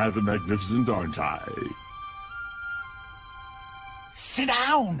am rather magnificent, aren't I? Sit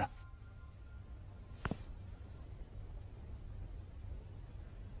down.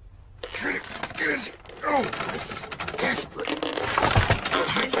 Oh, this is desperate.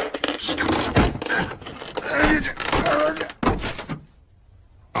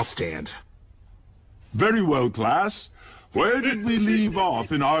 I'll stand. Very well, class. Where did we leave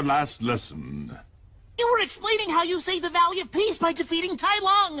off in our last lesson? You were explaining how you saved the Valley of Peace by defeating Tai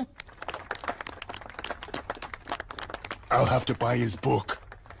Lung. I'll have to buy his book.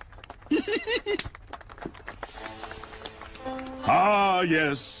 Ah,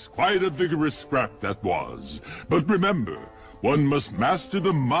 yes, quite a vigorous scrap that was. But remember, one must master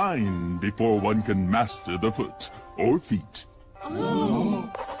the mind before one can master the foot or feet.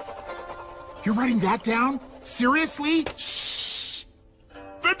 Oh. You're writing that down? Seriously? Shh!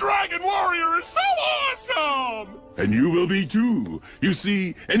 The Dragon Warrior is so awesome! And you will be too. You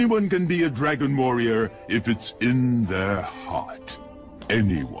see, anyone can be a Dragon Warrior if it's in their heart.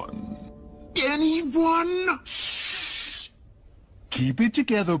 Anyone. Anyone? Keep it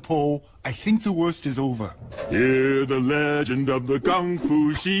together, Poe. I think the worst is over. Hear the legend of the Kung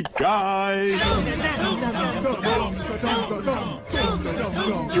Fu Sheep Guy.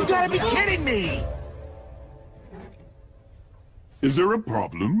 You gotta be kidding me! Is there a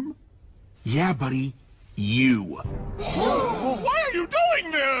problem? Yeah, buddy. You. Why are you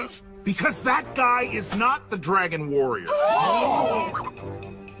doing this? Because that guy is not the Dragon Warrior.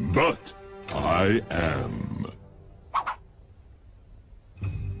 But I am.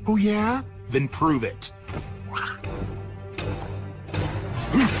 Oh, yeah? Then prove it.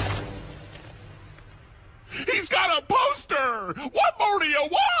 He's got a poster! What more do you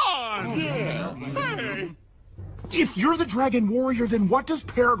want? Yeah. If you're the Dragon Warrior, then what does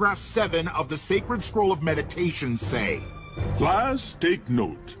paragraph 7 of the Sacred Scroll of Meditation say? Class, take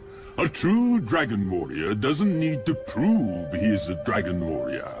note. A true Dragon Warrior doesn't need to prove he's a Dragon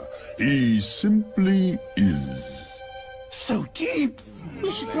Warrior. He simply is. So deep! We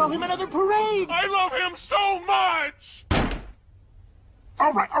should throw him another parade! I love him so much!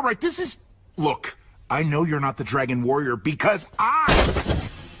 All right, this is... Look, I know you're not the Dragon Warrior because I...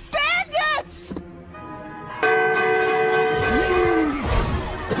 Bandits!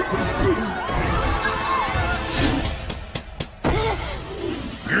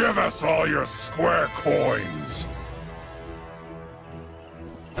 Give us all your square coins!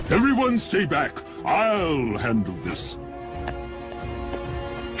 Everyone stay back. I'll handle this.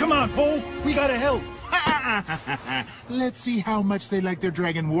 Come on, Poe! We gotta help! Let's see how much they like their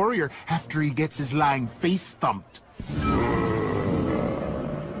Dragon Warrior after he gets his lying face thumped.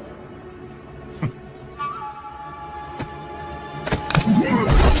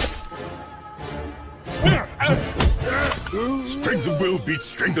 Strength of will beats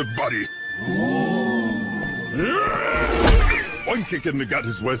strength of body. One kick in the gut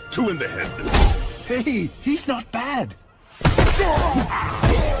is worth 2 in the head. Hey, he's not bad.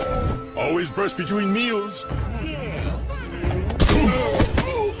 Always brush between meals.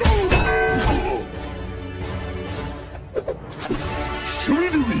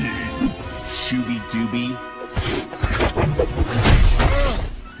 Shooby-dooby. Shooby-dooby.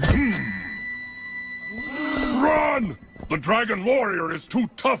 Run! The Dragon Warrior is too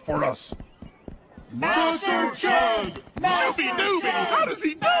tough for us. Master Chang! Shooby-dooby! How does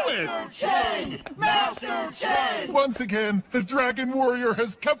he do it? Chang! Master Chang! Once again, the Dragon Warrior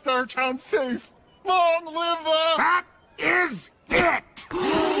has kept our town safe. Long live the... That is it!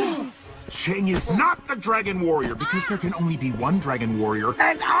 Chang is not the Dragon Warrior because there can only be one Dragon Warrior,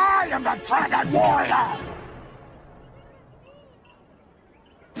 and I am the Dragon Warrior!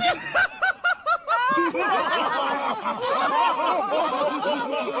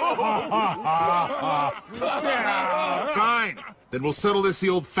 Fine. Then we'll settle this the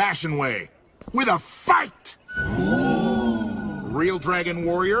old-fashioned way. With a fight! Real Dragon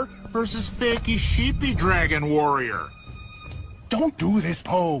Warrior versus fakey sheepy Dragon Warrior. Don't do this,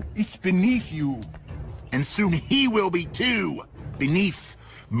 Poe. It's beneath you. And soon he will be too. Beneath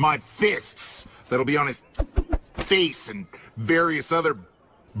my fists that'll be on his face and various other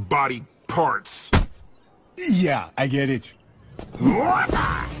body parts. Yeah, I get it. Oh,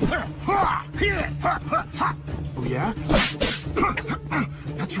 yeah?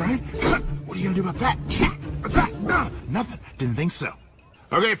 That's right. What are you gonna do about that? Nothing. Didn't think so.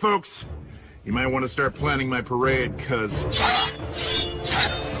 Okay, folks. You might want to start planning my parade, cause...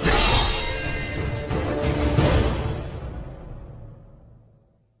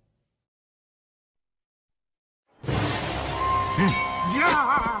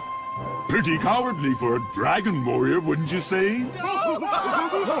 Pretty cowardly for a Dragon Warrior, wouldn't you say?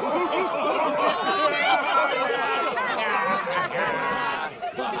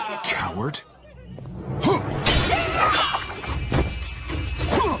 Coward?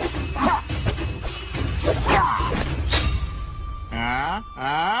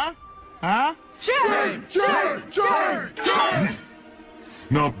 Chang!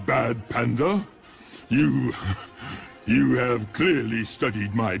 Not bad, Panda. You have clearly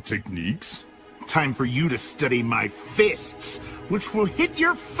studied my techniques. Time for you to study my fists, which will hit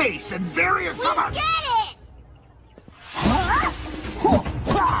your face and various other... Get it!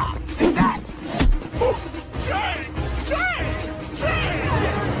 Take that!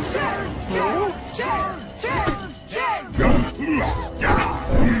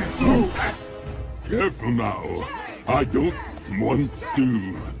 Careful now. I don't want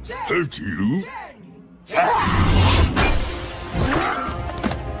to hurt you.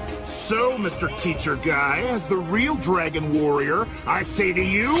 So, Mr. Teacher Guy, as the real Dragon Warrior, I say to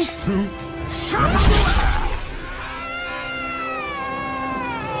you...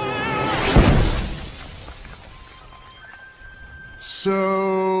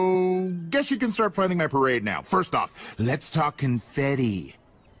 So, guess you can start planning my parade now. First off, let's talk confetti.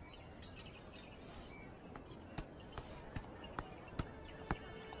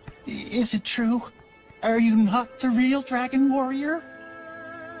 Is it true? Are you not the real Dragon Warrior?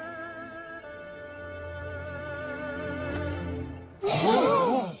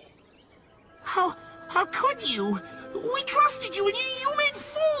 How could you? We trusted you and you made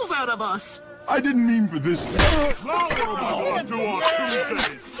fools out of us! I didn't mean for this.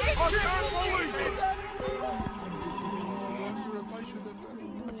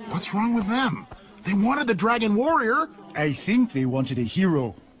 What's wrong with them? They wanted the Dragon Warrior. I think they wanted a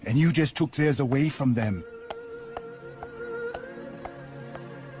hero, and you just took theirs away from them.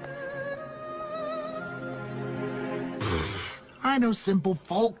 know simple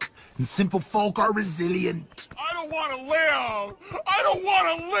folk, and simple folk are resilient. I don't want to live! I don't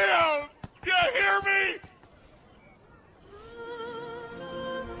want to live! You hear me?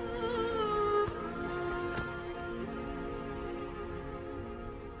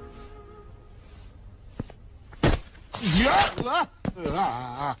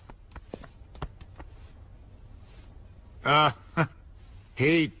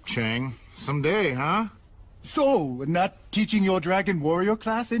 Hey, Chang. Someday, huh? So, not teaching your Dragon Warrior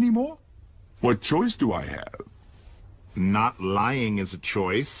class anymore? What choice do I have? Not lying is a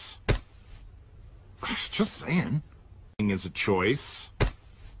choice. Just saying. Is a choice.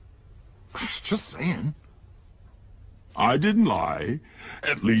 Just saying. I didn't lie.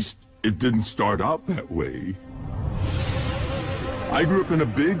 At least, it didn't start out that way. I grew up in a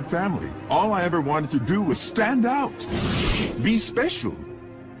big family. All I ever wanted to do was stand out. Be special.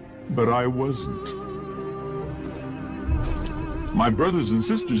 But I wasn't. My brothers and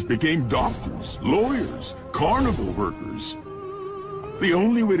sisters became doctors, lawyers, carnival workers. The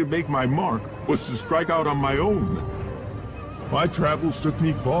only way to make my mark was to strike out on my own. My travels took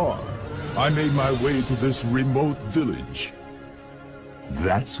me far. I made my way to this remote village.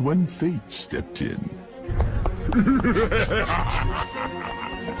 That's when fate stepped in.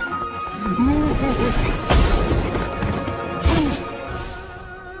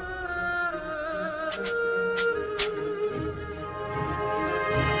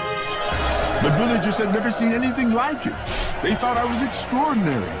 The villagers had never seen anything like it. They thought I was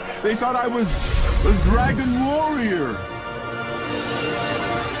extraordinary. They thought I was a dragon warrior.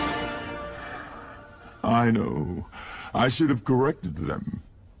 I know. I should have corrected them.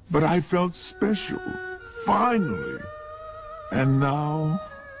 But I felt special. Finally. And now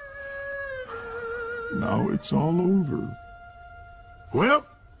it's all over. Well,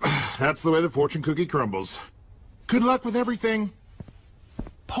 that's the way the fortune cookie crumbles. Good luck with everything.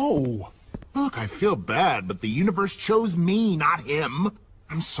 Poe! Look, I feel bad, but the universe chose me, not him.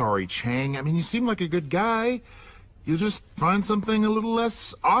 I'm sorry, Chang. I mean, you seem like a good guy. You'll just find something a little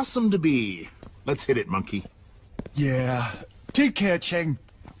less awesome to be. Let's hit it, monkey. Yeah. Take care, Cheng.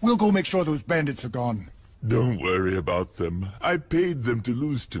 We'll go make sure those bandits are gone. Don't worry about them. I paid them to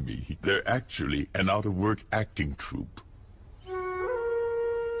lose to me. They're actually an out-of-work acting troupe.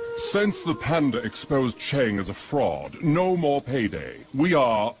 Since the Panda exposed Chang as a fraud, no more payday. We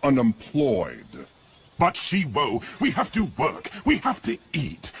are unemployed. But Shiwo, we have to work, we have to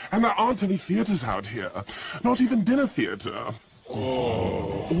eat, and there aren't any theaters out here. Not even dinner theater.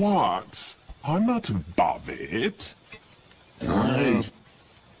 Oh. What? I'm not above it.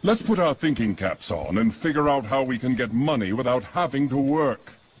 Let's put our thinking caps on and figure out how we can get money without having to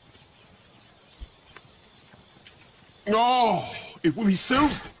work. Oh, it would be so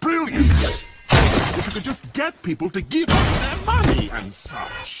brilliant if we could just get people to give us their money and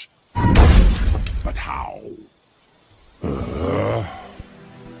such. But how?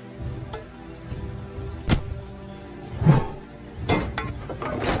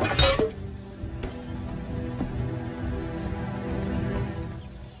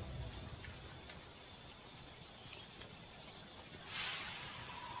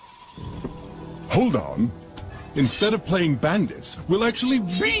 Hold on. Instead of playing bandits, we'll actually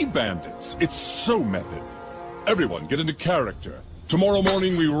be bandits. It's so method. Everyone, get into character. Tomorrow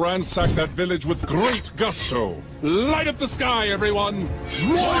morning, we ransack that village with great gusto. Light up the sky, everyone!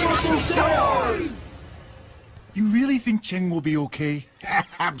 Light up the sky! You really think Cheng will be okay?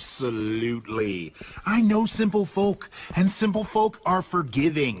 Absolutely. I know simple folk, and simple folk are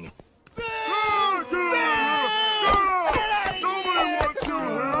forgiving.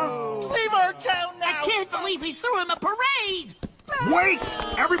 I can't believe he threw him a parade! Wait!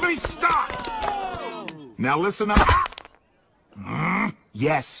 Everybody stop! Now listen up.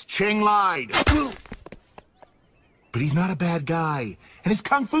 Yes, Cheng lied. But he's not a bad guy. And his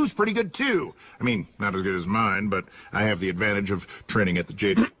kung fu's pretty good, too. I mean, not as good as mine, but I have the advantage of training at the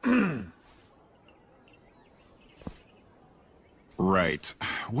Jade. Right.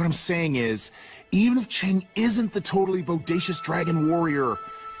 What I'm saying is, even if Cheng isn't the totally bodacious dragon warrior,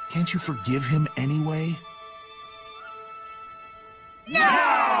 can't you forgive him anyway?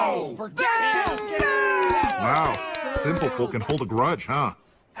 No! Forget him! Wow. Simple folk can hold a grudge, huh?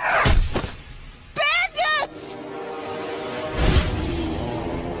 Bandits!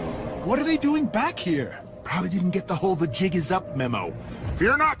 What are they doing back here? Probably didn't get the whole "the jig is up" memo.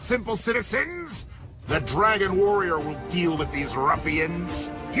 Fear not, simple citizens! The Dragon Warrior will deal with these ruffians.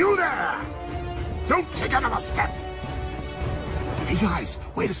 You there! Don't take another step! Hey guys,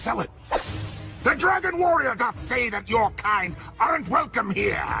 way to sell it! The Dragon Warrior doth say that your kind aren't welcome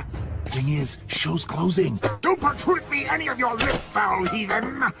here! Thing is, show's closing. Don't protrude me any of your lip, foul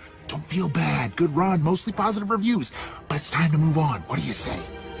heathen! Don't feel bad. Good run, mostly positive reviews. But it's time to move on. What do you say?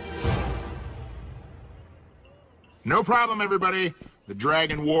 No problem, everybody. The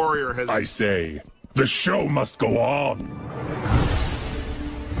Dragon Warrior has... I say, the show must go on.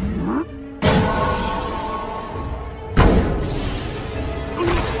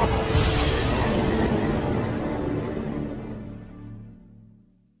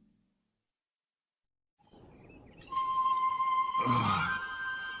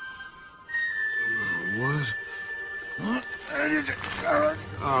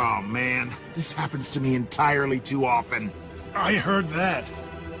 Oh, man. This happens to me entirely too often. I heard that.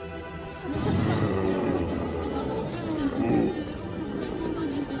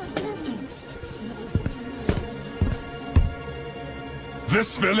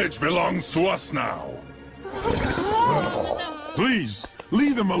 This village belongs to us now. Please,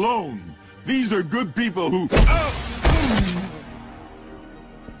 leave them alone. These are good people who...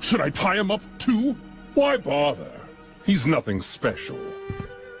 Should I tie him up too? Why bother? He's nothing special.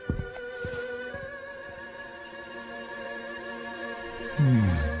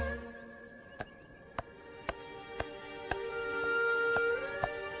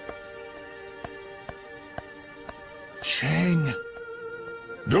 Chang.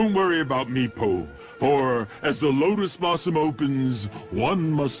 Don't worry about me, Po, for as the Lotus Blossom opens, one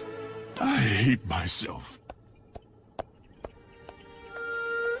must... I hate myself.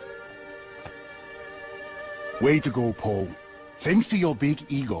 Way to go, Po. Thanks to your big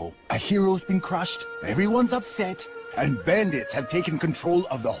ego, a hero's been crushed, everyone's upset, and bandits have taken control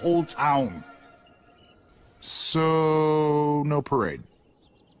of the whole town. So... no parade.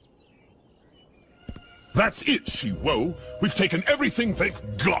 That's it, She-Wo. We've taken everything they've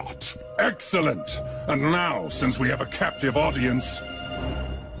got. Excellent. And now, since we have a captive audience...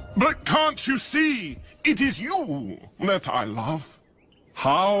 But can't you see? It is you that I love.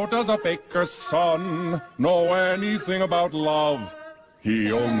 How does a baker's son know anything about love?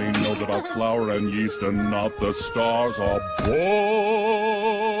 He only knows about flour and yeast and not the stars above.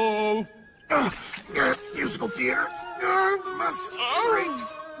 Musical theater. Must break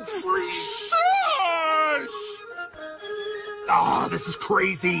free. Oh, this is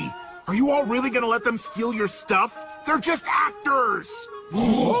crazy. Are you all really gonna let them steal your stuff? They're just actors!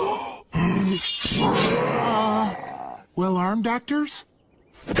 Well-armed actors?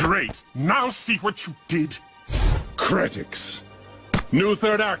 Great. Now see what you did. Critics. New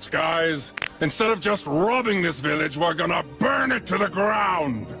third act, guys. Instead of just robbing this village, we're gonna burn it to the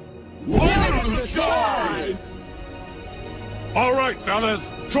ground. Light up the sky! All right,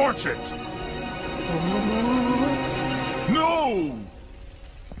 fellas, torch it. No!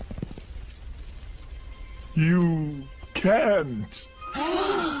 You can't.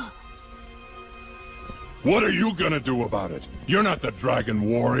 What are you gonna do about it? You're not the Dragon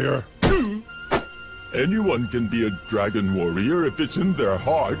Warrior. Anyone can be a Dragon Warrior if it's in their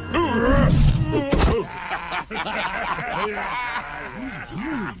heart.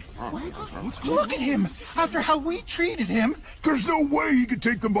 Look at him! After how we treated him! There's no way he could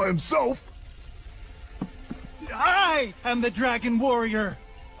take them by himself. I am the Dragon Warrior!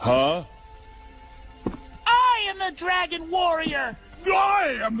 Huh? I am the Dragon Warrior!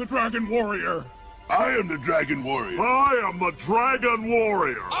 I am the Dragon Warrior! I am the Dragon Warrior! I am the Dragon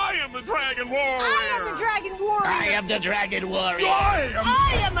Warrior! I am the Dragon Warrior! I am the Dragon Warrior! I am the Dragon Warrior!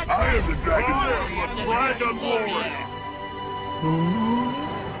 I am the Dragon I am the Dragon Warrior!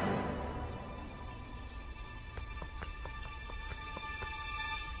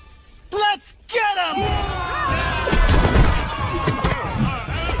 Let's get him!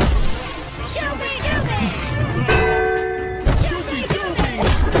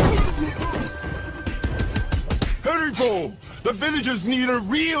 Hurry, Po! The villagers need a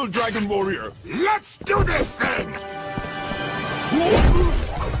real Dragon Warrior! Let's do this thing!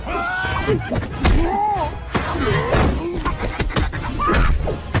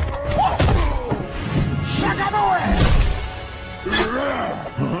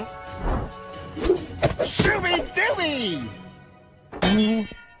 Shooby-dooby!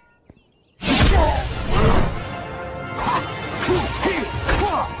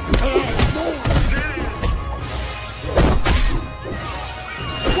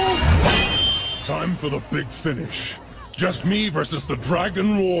 Time for the big finish. Just me versus the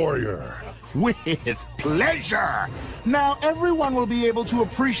Dragon Warrior. With pleasure! Now everyone will be able to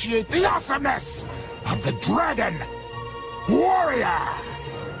appreciate the awesomeness of the Dragon Warrior!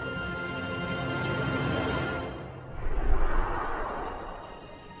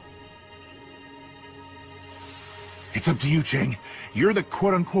 It's up to you, Cheng. You're the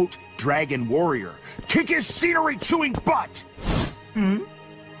quote-unquote dragon warrior. Kick his scenery-chewing butt! Hmm?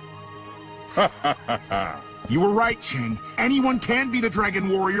 You were right, Cheng. Anyone can be the dragon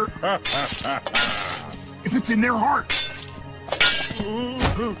warrior. If it's in their heart.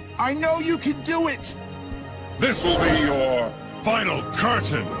 I know you can do it! This will be your final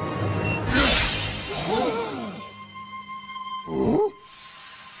curtain.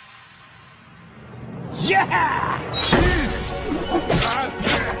 Yeah!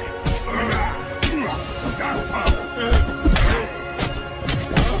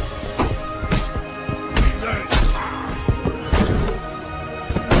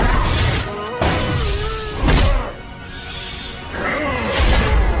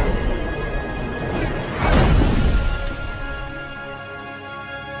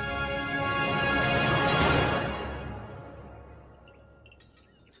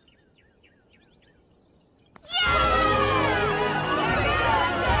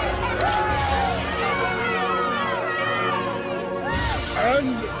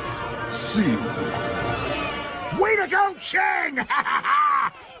 Way to go, Cheng!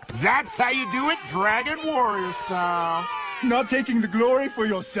 That's how you do it, Dragon Warrior style. Not taking the glory for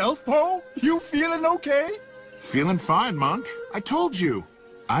yourself, Poe? You feeling okay? Feeling fine, Monk. I told you.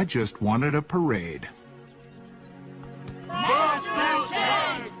 I just wanted a parade. Master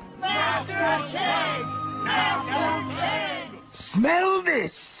Cheng! Master Cheng! Master Cheng! Smell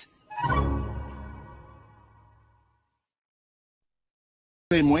this!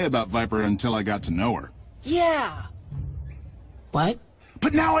 Same way about Viper until I got to know her. Yeah. What?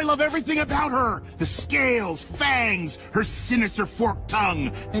 But now I love everything about her! The scales, fangs, her sinister forked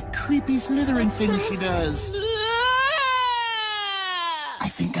tongue, that creepy slithering thing she does. I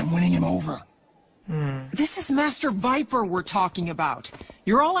think I'm winning him over. This is Master Viper we're talking about.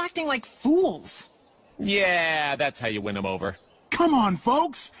 You're all acting like fools. Yeah, that's how you win him over. Come on,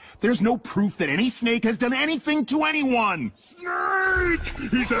 folks! There's no proof that any snake has done anything to anyone! Snake!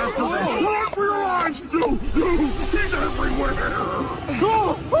 He's after me! Run for your lives! No! He's everywhere!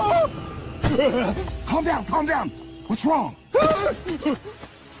 Calm down! What's wrong?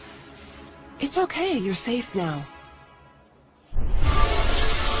 It's okay, you're safe now.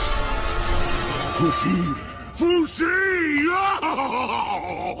 Fushi!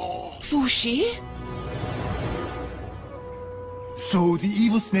 Fushi? So the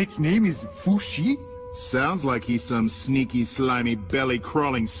evil snake's name is Fushi? Sounds like he's some sneaky, slimy,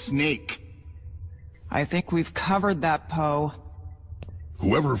 belly-crawling snake. I think we've covered that, Poe.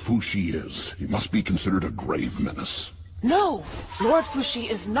 Whoever Fushi is, he must be considered a grave menace. No! Lord Fushi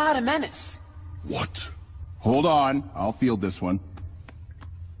is not a menace. What? Hold on, I'll field this one.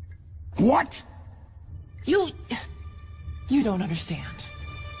 What? You don't understand.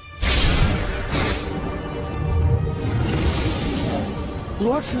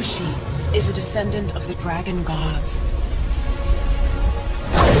 Lord Fushi is a descendant of the dragon gods.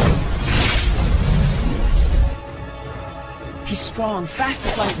 He's strong, fast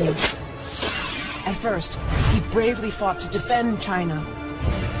as lightning. At first, he bravely fought to defend China.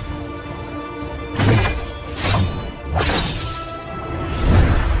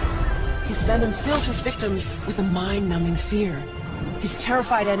 His venom fills his victims with a mind-numbing fear. His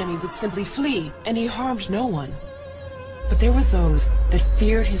terrified enemy would simply flee, and he harmed no one. But there were those that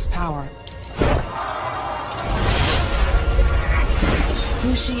feared his power.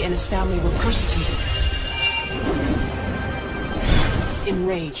 Fushi and his family were persecuted.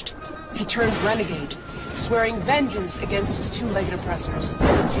 Enraged, he turned renegade, swearing vengeance against his two-legged oppressors.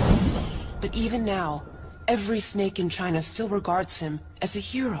 But even now, every snake in China still regards him as a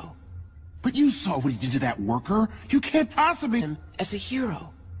hero. But you saw what he did to that worker. You can't possibly... Him as a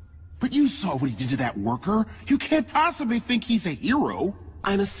hero. But you saw what he did to that worker. You can't possibly think he's a hero.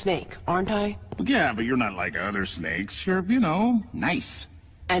 I'm a snake, aren't I? Yeah, but you're not like other snakes. You're, you know, nice.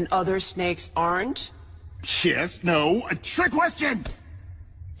 And other snakes aren't? Yes, no, a trick question!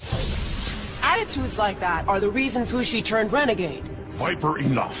 Attitudes like that are the reason Fushi turned renegade. Viper,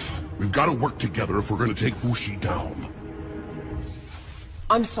 enough. We've got to work together if we're going to take Fushi down.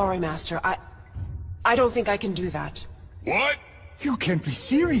 I'm sorry, Master. I don't think I can do that. What? You can't be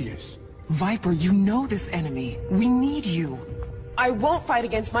serious. Viper, you know this enemy. We need you. I won't fight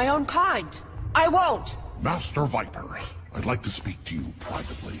against my own kind. I won't. Master Viper, I'd like to speak to you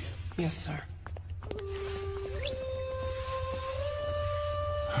privately. Yes, sir.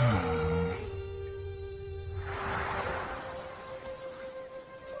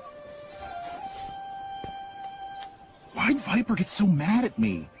 Why'd Viper get so mad at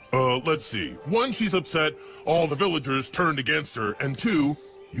me? Let's see. One, she's upset all the villagers turned against her, and two,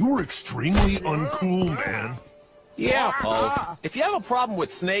 you were extremely uncool, man. Yeah, Poe. If you have a problem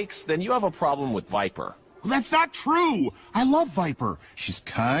with snakes, then you have a problem with Viper. That's not true. I love Viper. She's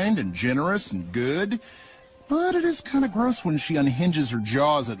kind and generous and good. But it is kind of gross when she unhinges her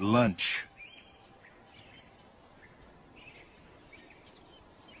jaws at lunch.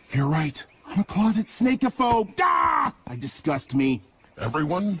 You're right. I'm a closet snakeophobe. Ah! I disgust me.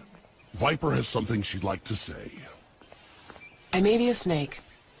 Everyone, Viper has something she'd like to say. I may be a snake,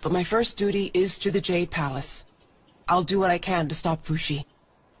 but my first duty is to the Jade Palace. I'll do what I can to stop Fushi.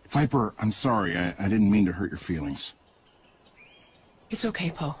 Viper, I'm sorry. I didn't mean to hurt your feelings. It's okay,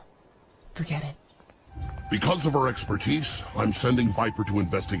 Poe. Forget it. Because of her expertise, I'm sending Viper to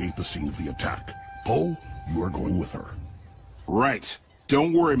investigate the scene of the attack. Poe, you are going with her. Right.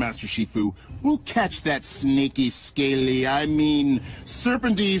 Don't worry, Master Shifu. We'll catch that snaky, scaly,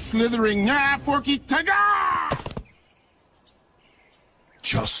 serpenty, slithering, forky tiger!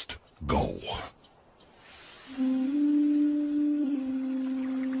 Just go.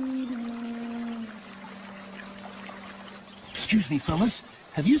 Excuse me, fellas.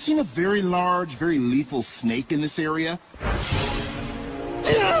 Have you seen a very large, very lethal snake in this area?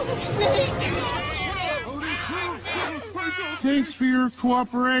 Snake! Thanks for your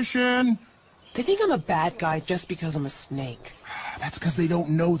cooperation. They think I'm a bad guy just because I'm a snake. That's because they don't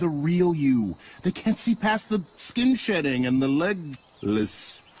know the real you. They can't see past the skin shedding and the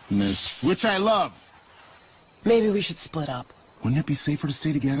leglessness, which I love. Maybe we should split up. Wouldn't it be safer to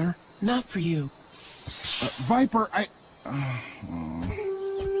stay together? Not for you. Viper,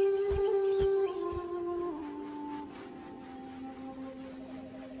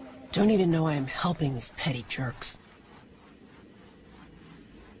 Don't even know I'm helping these petty jerks.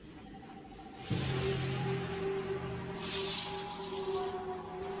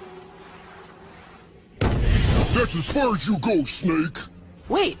 That's as far as you go, Snake.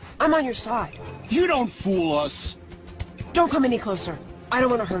 Wait, I'm on your side. You don't fool us. Don't come any closer. I don't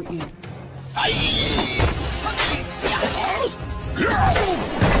want to hurt you.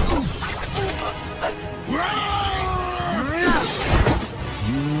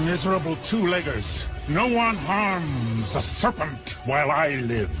 Miserable two-leggers. No one harms a serpent while I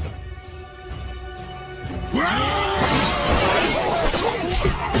live.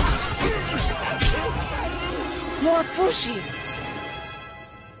 Lord Fushi!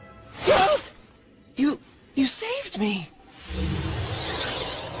 You saved me!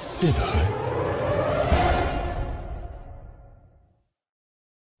 Did I?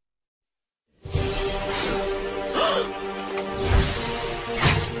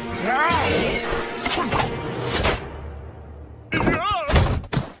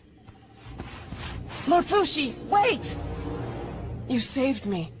 Lord Fushi, wait! You saved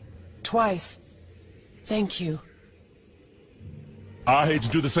me. Twice. Thank you. I'd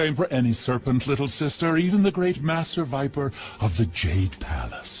do the same for any serpent, little sister, even the great Master Viper of the Jade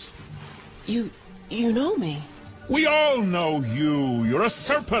Palace. You know me. We all know you. You're a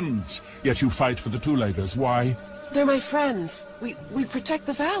serpent. Yet you fight for the two-leggers. Why? They're my friends. We protect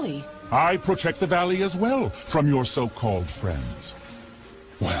the valley. I protect the valley as well from your so-called friends.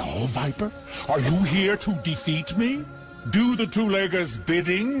 Well, Viper, are you here to defeat me? Do the two-leggers'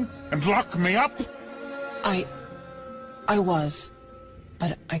 bidding and lock me up? I was,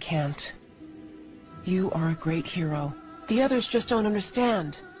 but I can't. You are a great hero. The others just don't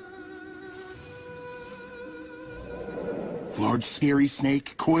understand. Large scary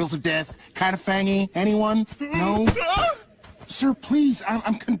snake, coils of death, kind of fangy. Anyone? No? Sir, please,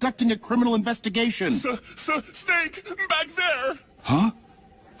 I'm conducting a criminal investigation. Snake, back there! Huh?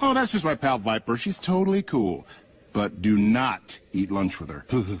 Oh, that's just my pal Viper. She's totally cool. But do not eat lunch with her.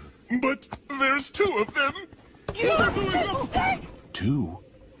 But there's two of them. Two?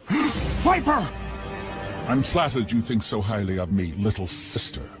 Viper! I'm flattered you think so highly of me, little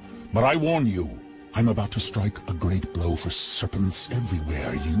sister. But I warn you, I'm about to strike a great blow for serpents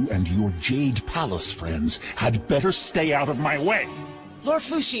everywhere. You and your Jade Palace friends had better stay out of my way. Lord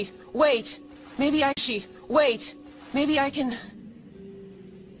Fushi, wait. Maybe I can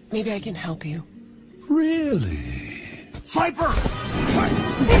help you. Really? Viper!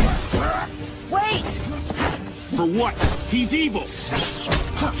 Wait! For what? He's evil!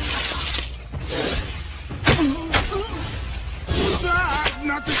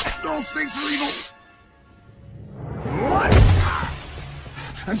 Not that all snakes are evil! What?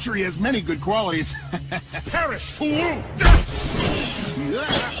 I'm sure he has many good qualities. Perish, fool!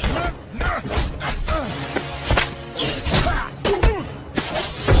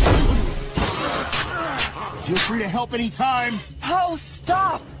 Feel free to help any time. Oh,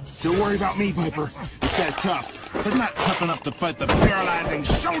 stop! Don't worry about me, Viper. This guy's tough, but not tough enough to fight the paralyzing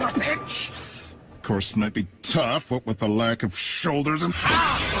shoulder pinch. Of course, it might be tough, what with the lack of shoulders and...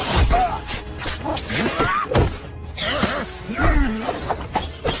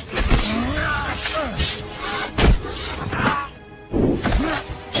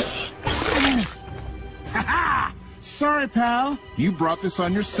 Sorry, pal. You brought this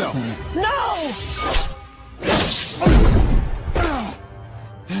on yourself. No!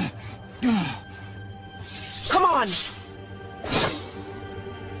 Come on!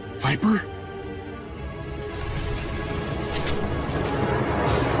 Viper?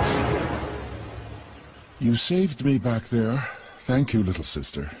 You saved me back there. Thank you, little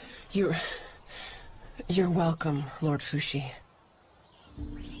sister. You're welcome, Lord Fushi.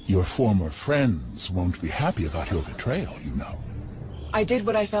 Your former friends won't be happy about your betrayal, you know. I did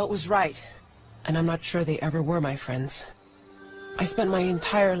what I felt was right, and I'm not sure they ever were my friends. I spent my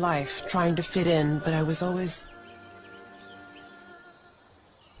entire life trying to fit in, but I was always...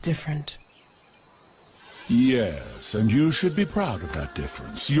 different. Yes, and you should be proud of that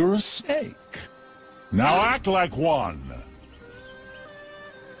difference. You're a snake. Now act like one.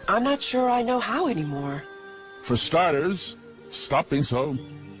 I'm not sure I know how anymore. For starters, stop being so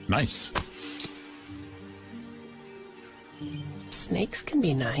nice. Snakes can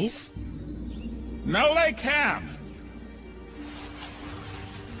be nice. No, they can't.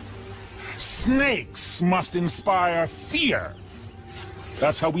 Snakes must inspire fear.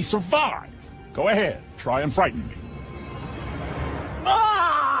 That's how we survive. Go ahead, try and frighten me.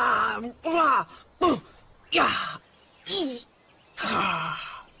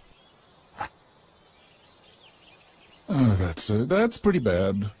 Oh, that's pretty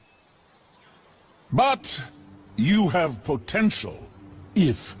bad. But you have potential,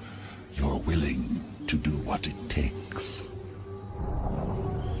 if you're willing to do what it takes.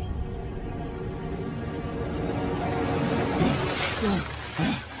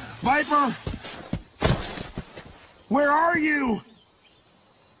 Viper! Where are you?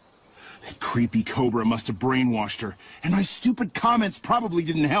 That creepy cobra must have brainwashed her, and my stupid comments probably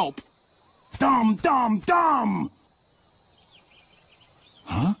didn't help. Dumb, dumb, dumb!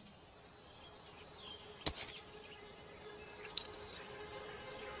 Huh?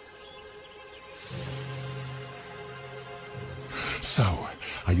 So,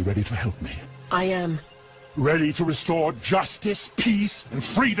 are you ready to help me? I am. Ready to restore justice, peace, and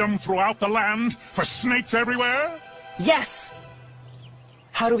freedom throughout the land for snakes everywhere? Yes!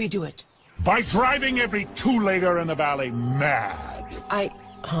 How do we do it? By driving every two-legger in the valley mad.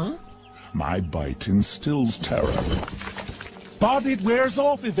 Huh? My bite instills terror. But it wears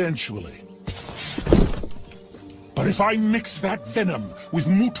off eventually. But if I mix that venom with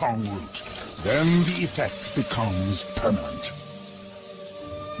mutong root, then the effect becomes permanent.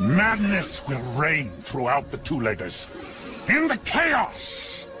 Madness will reign throughout the two-leggers. In the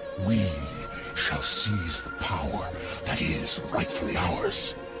chaos, we shall seize the power that is rightfully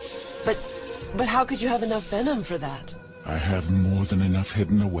ours. But how could you have enough venom for that? I have more than enough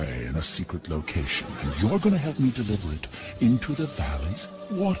hidden away in a secret location, and you're gonna help me deliver it into the valley's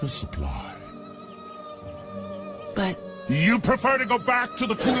water supply. But... You prefer to go back to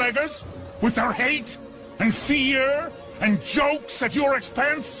the two-leggers? With their hate and fear and jokes at your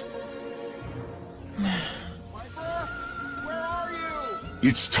expense? Viper, where are you?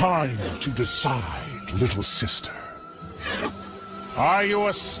 It's time to decide, little sister. Are you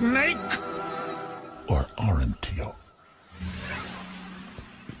a snake? Or aren't you?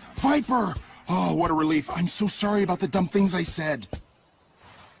 Viper! Oh, what a relief. I'm so sorry about the dumb things I said.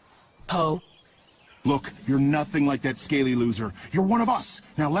 Poe? Look, you're nothing like that scaly loser. You're one of us.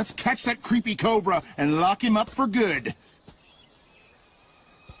 Now let's catch that creepy cobra and lock him up for good.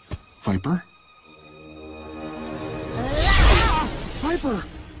 Viper? Viper!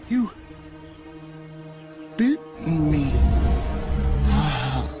 You... bit me.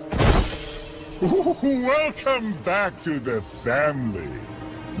 Welcome back to the family,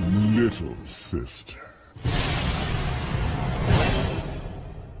 little sister.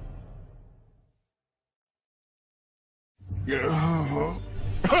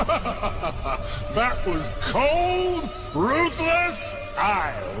 That was cold, ruthless.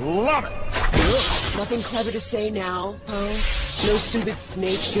 I love it. Nothing clever to say now, Poe? No stupid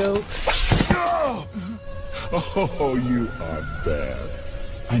snake joke? Oh, you are bad.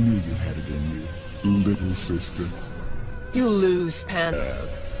 I knew you had it in you, little sister. You lose, Panda.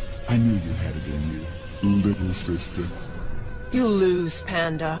 I knew you had it in you, little sister. You lose,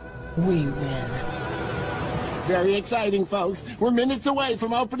 Panda. We win. Very exciting, folks. We're minutes away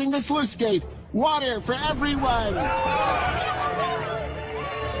from opening the sluice gate. Water for everyone!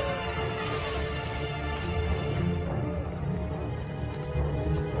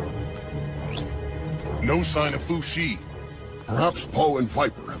 No sign of Fu Shi. Perhaps Poe and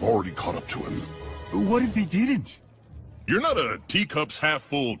Viper have already caught up to him. What if they didn't? You're not a teacups half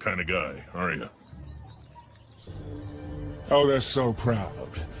full kind of guy, are you? Oh, they're so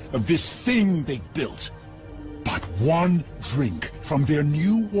proud of this thing they've built. But one drink from their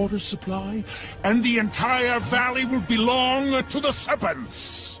new water supply, and the entire valley will belong to the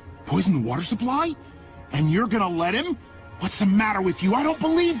serpents. Poison the water supply? And you're gonna let him? What's the matter with you? I don't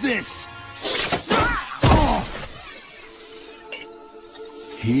believe this!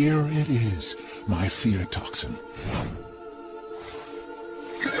 Here it is, my fear toxin.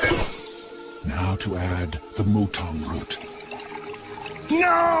 Now to add the mutong root.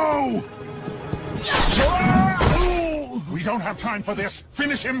 No! We don't have time for this.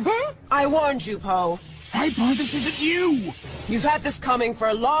 Finish him. I warned you, Poe. Viper, this isn't you! You've had this coming for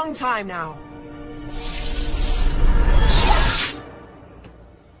a long time now.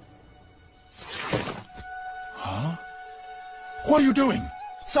 Huh? What are you doing?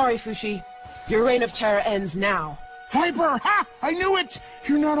 Sorry, Fushi. Your reign of terror ends now. Viper! Ha! I knew it!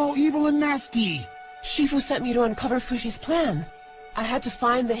 You're not all evil and nasty. Shifu sent me to uncover Fushi's plan. I had to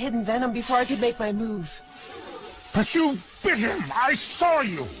find the hidden venom before I could make my move. But you bit him! I saw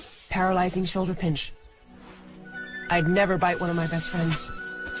you! Paralyzing shoulder pinch. I'd never bite one of my best friends.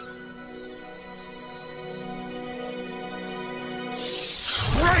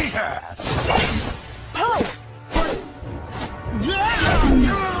 Traitor! Poe!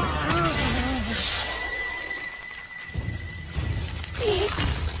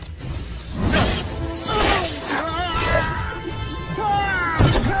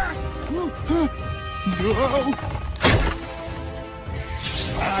 No!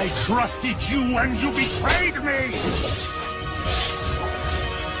 I trusted you and you betrayed me!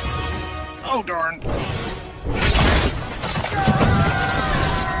 Oh, darn.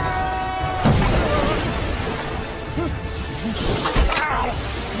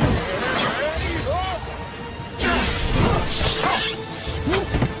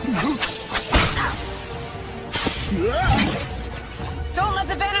 Don't let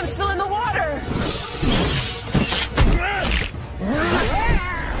the venom spill in the water!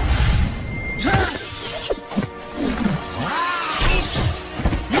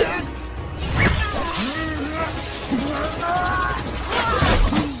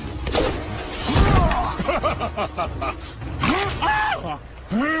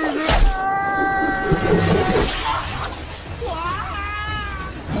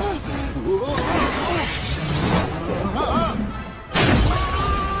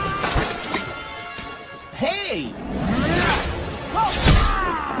 Hey!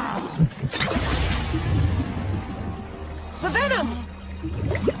 The venom!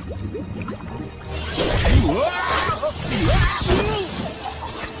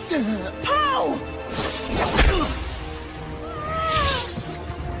 Poe!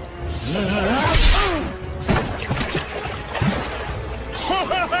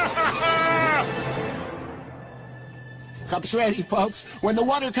 Cup's ready, folks. When the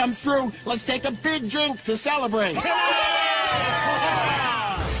water comes through, let's take a big drink to celebrate.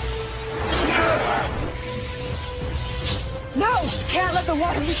 No! Can't let the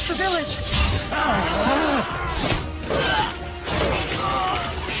water reach the village!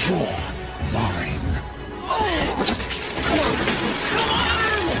 You're mine.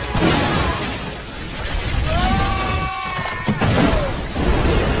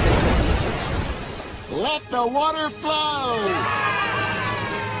 Let the water flow!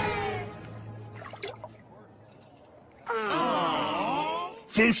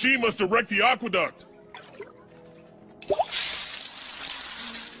 Fu Shi must have wrecked the aqueduct.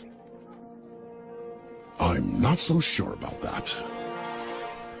 I'm not so sure about that.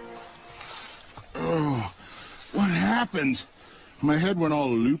 Oh, what happened? My head went all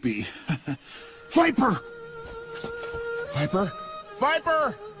loopy. Viper! Viper?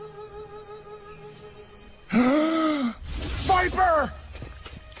 Viper! Viper!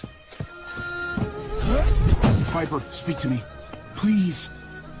 Viper, speak to me. Please.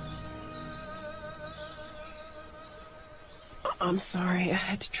 I'm sorry. I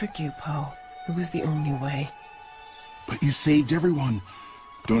had to trick you, Poe. It was the only way. But you saved everyone.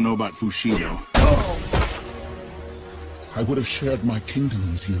 Don't know about Fu Shi, though. I would have shared my kingdom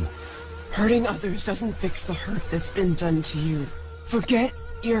with you. Hurting others doesn't fix the hurt that's been done to you. Forget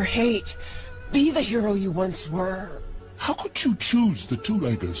your hate. Be the hero you once were. How could you choose the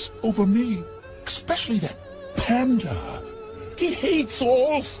two-leggers over me? Especially that panda. He hates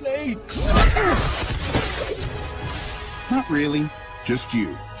all snakes. Not really. Just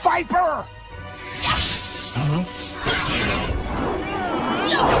you. Viper! Huh?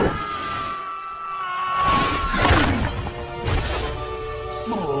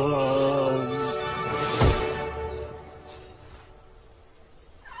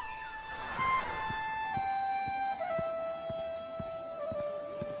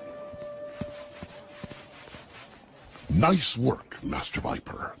 Nice work, Master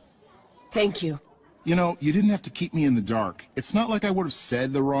Viper. Thank you. You know, you didn't have to keep me in the dark. It's not like I would have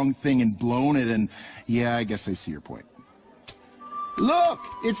said the wrong thing and blown it and... Yeah, I guess I see your point. Look!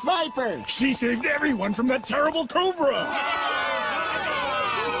 It's Viper! She saved everyone from that terrible cobra!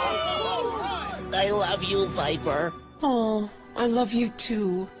 I love you, Viper. Oh, I love you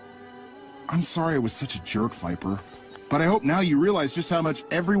too. I'm sorry I was such a jerk, Viper. But I hope now you realize just how much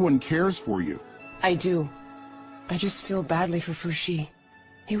everyone cares for you. I do. I just feel badly for Fushi.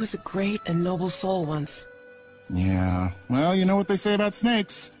 He was a great and noble soul once. Yeah, well, you know what they say about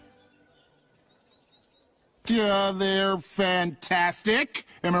snakes. Yeah, they're fantastic.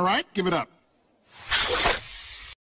 Am I right? Give it up.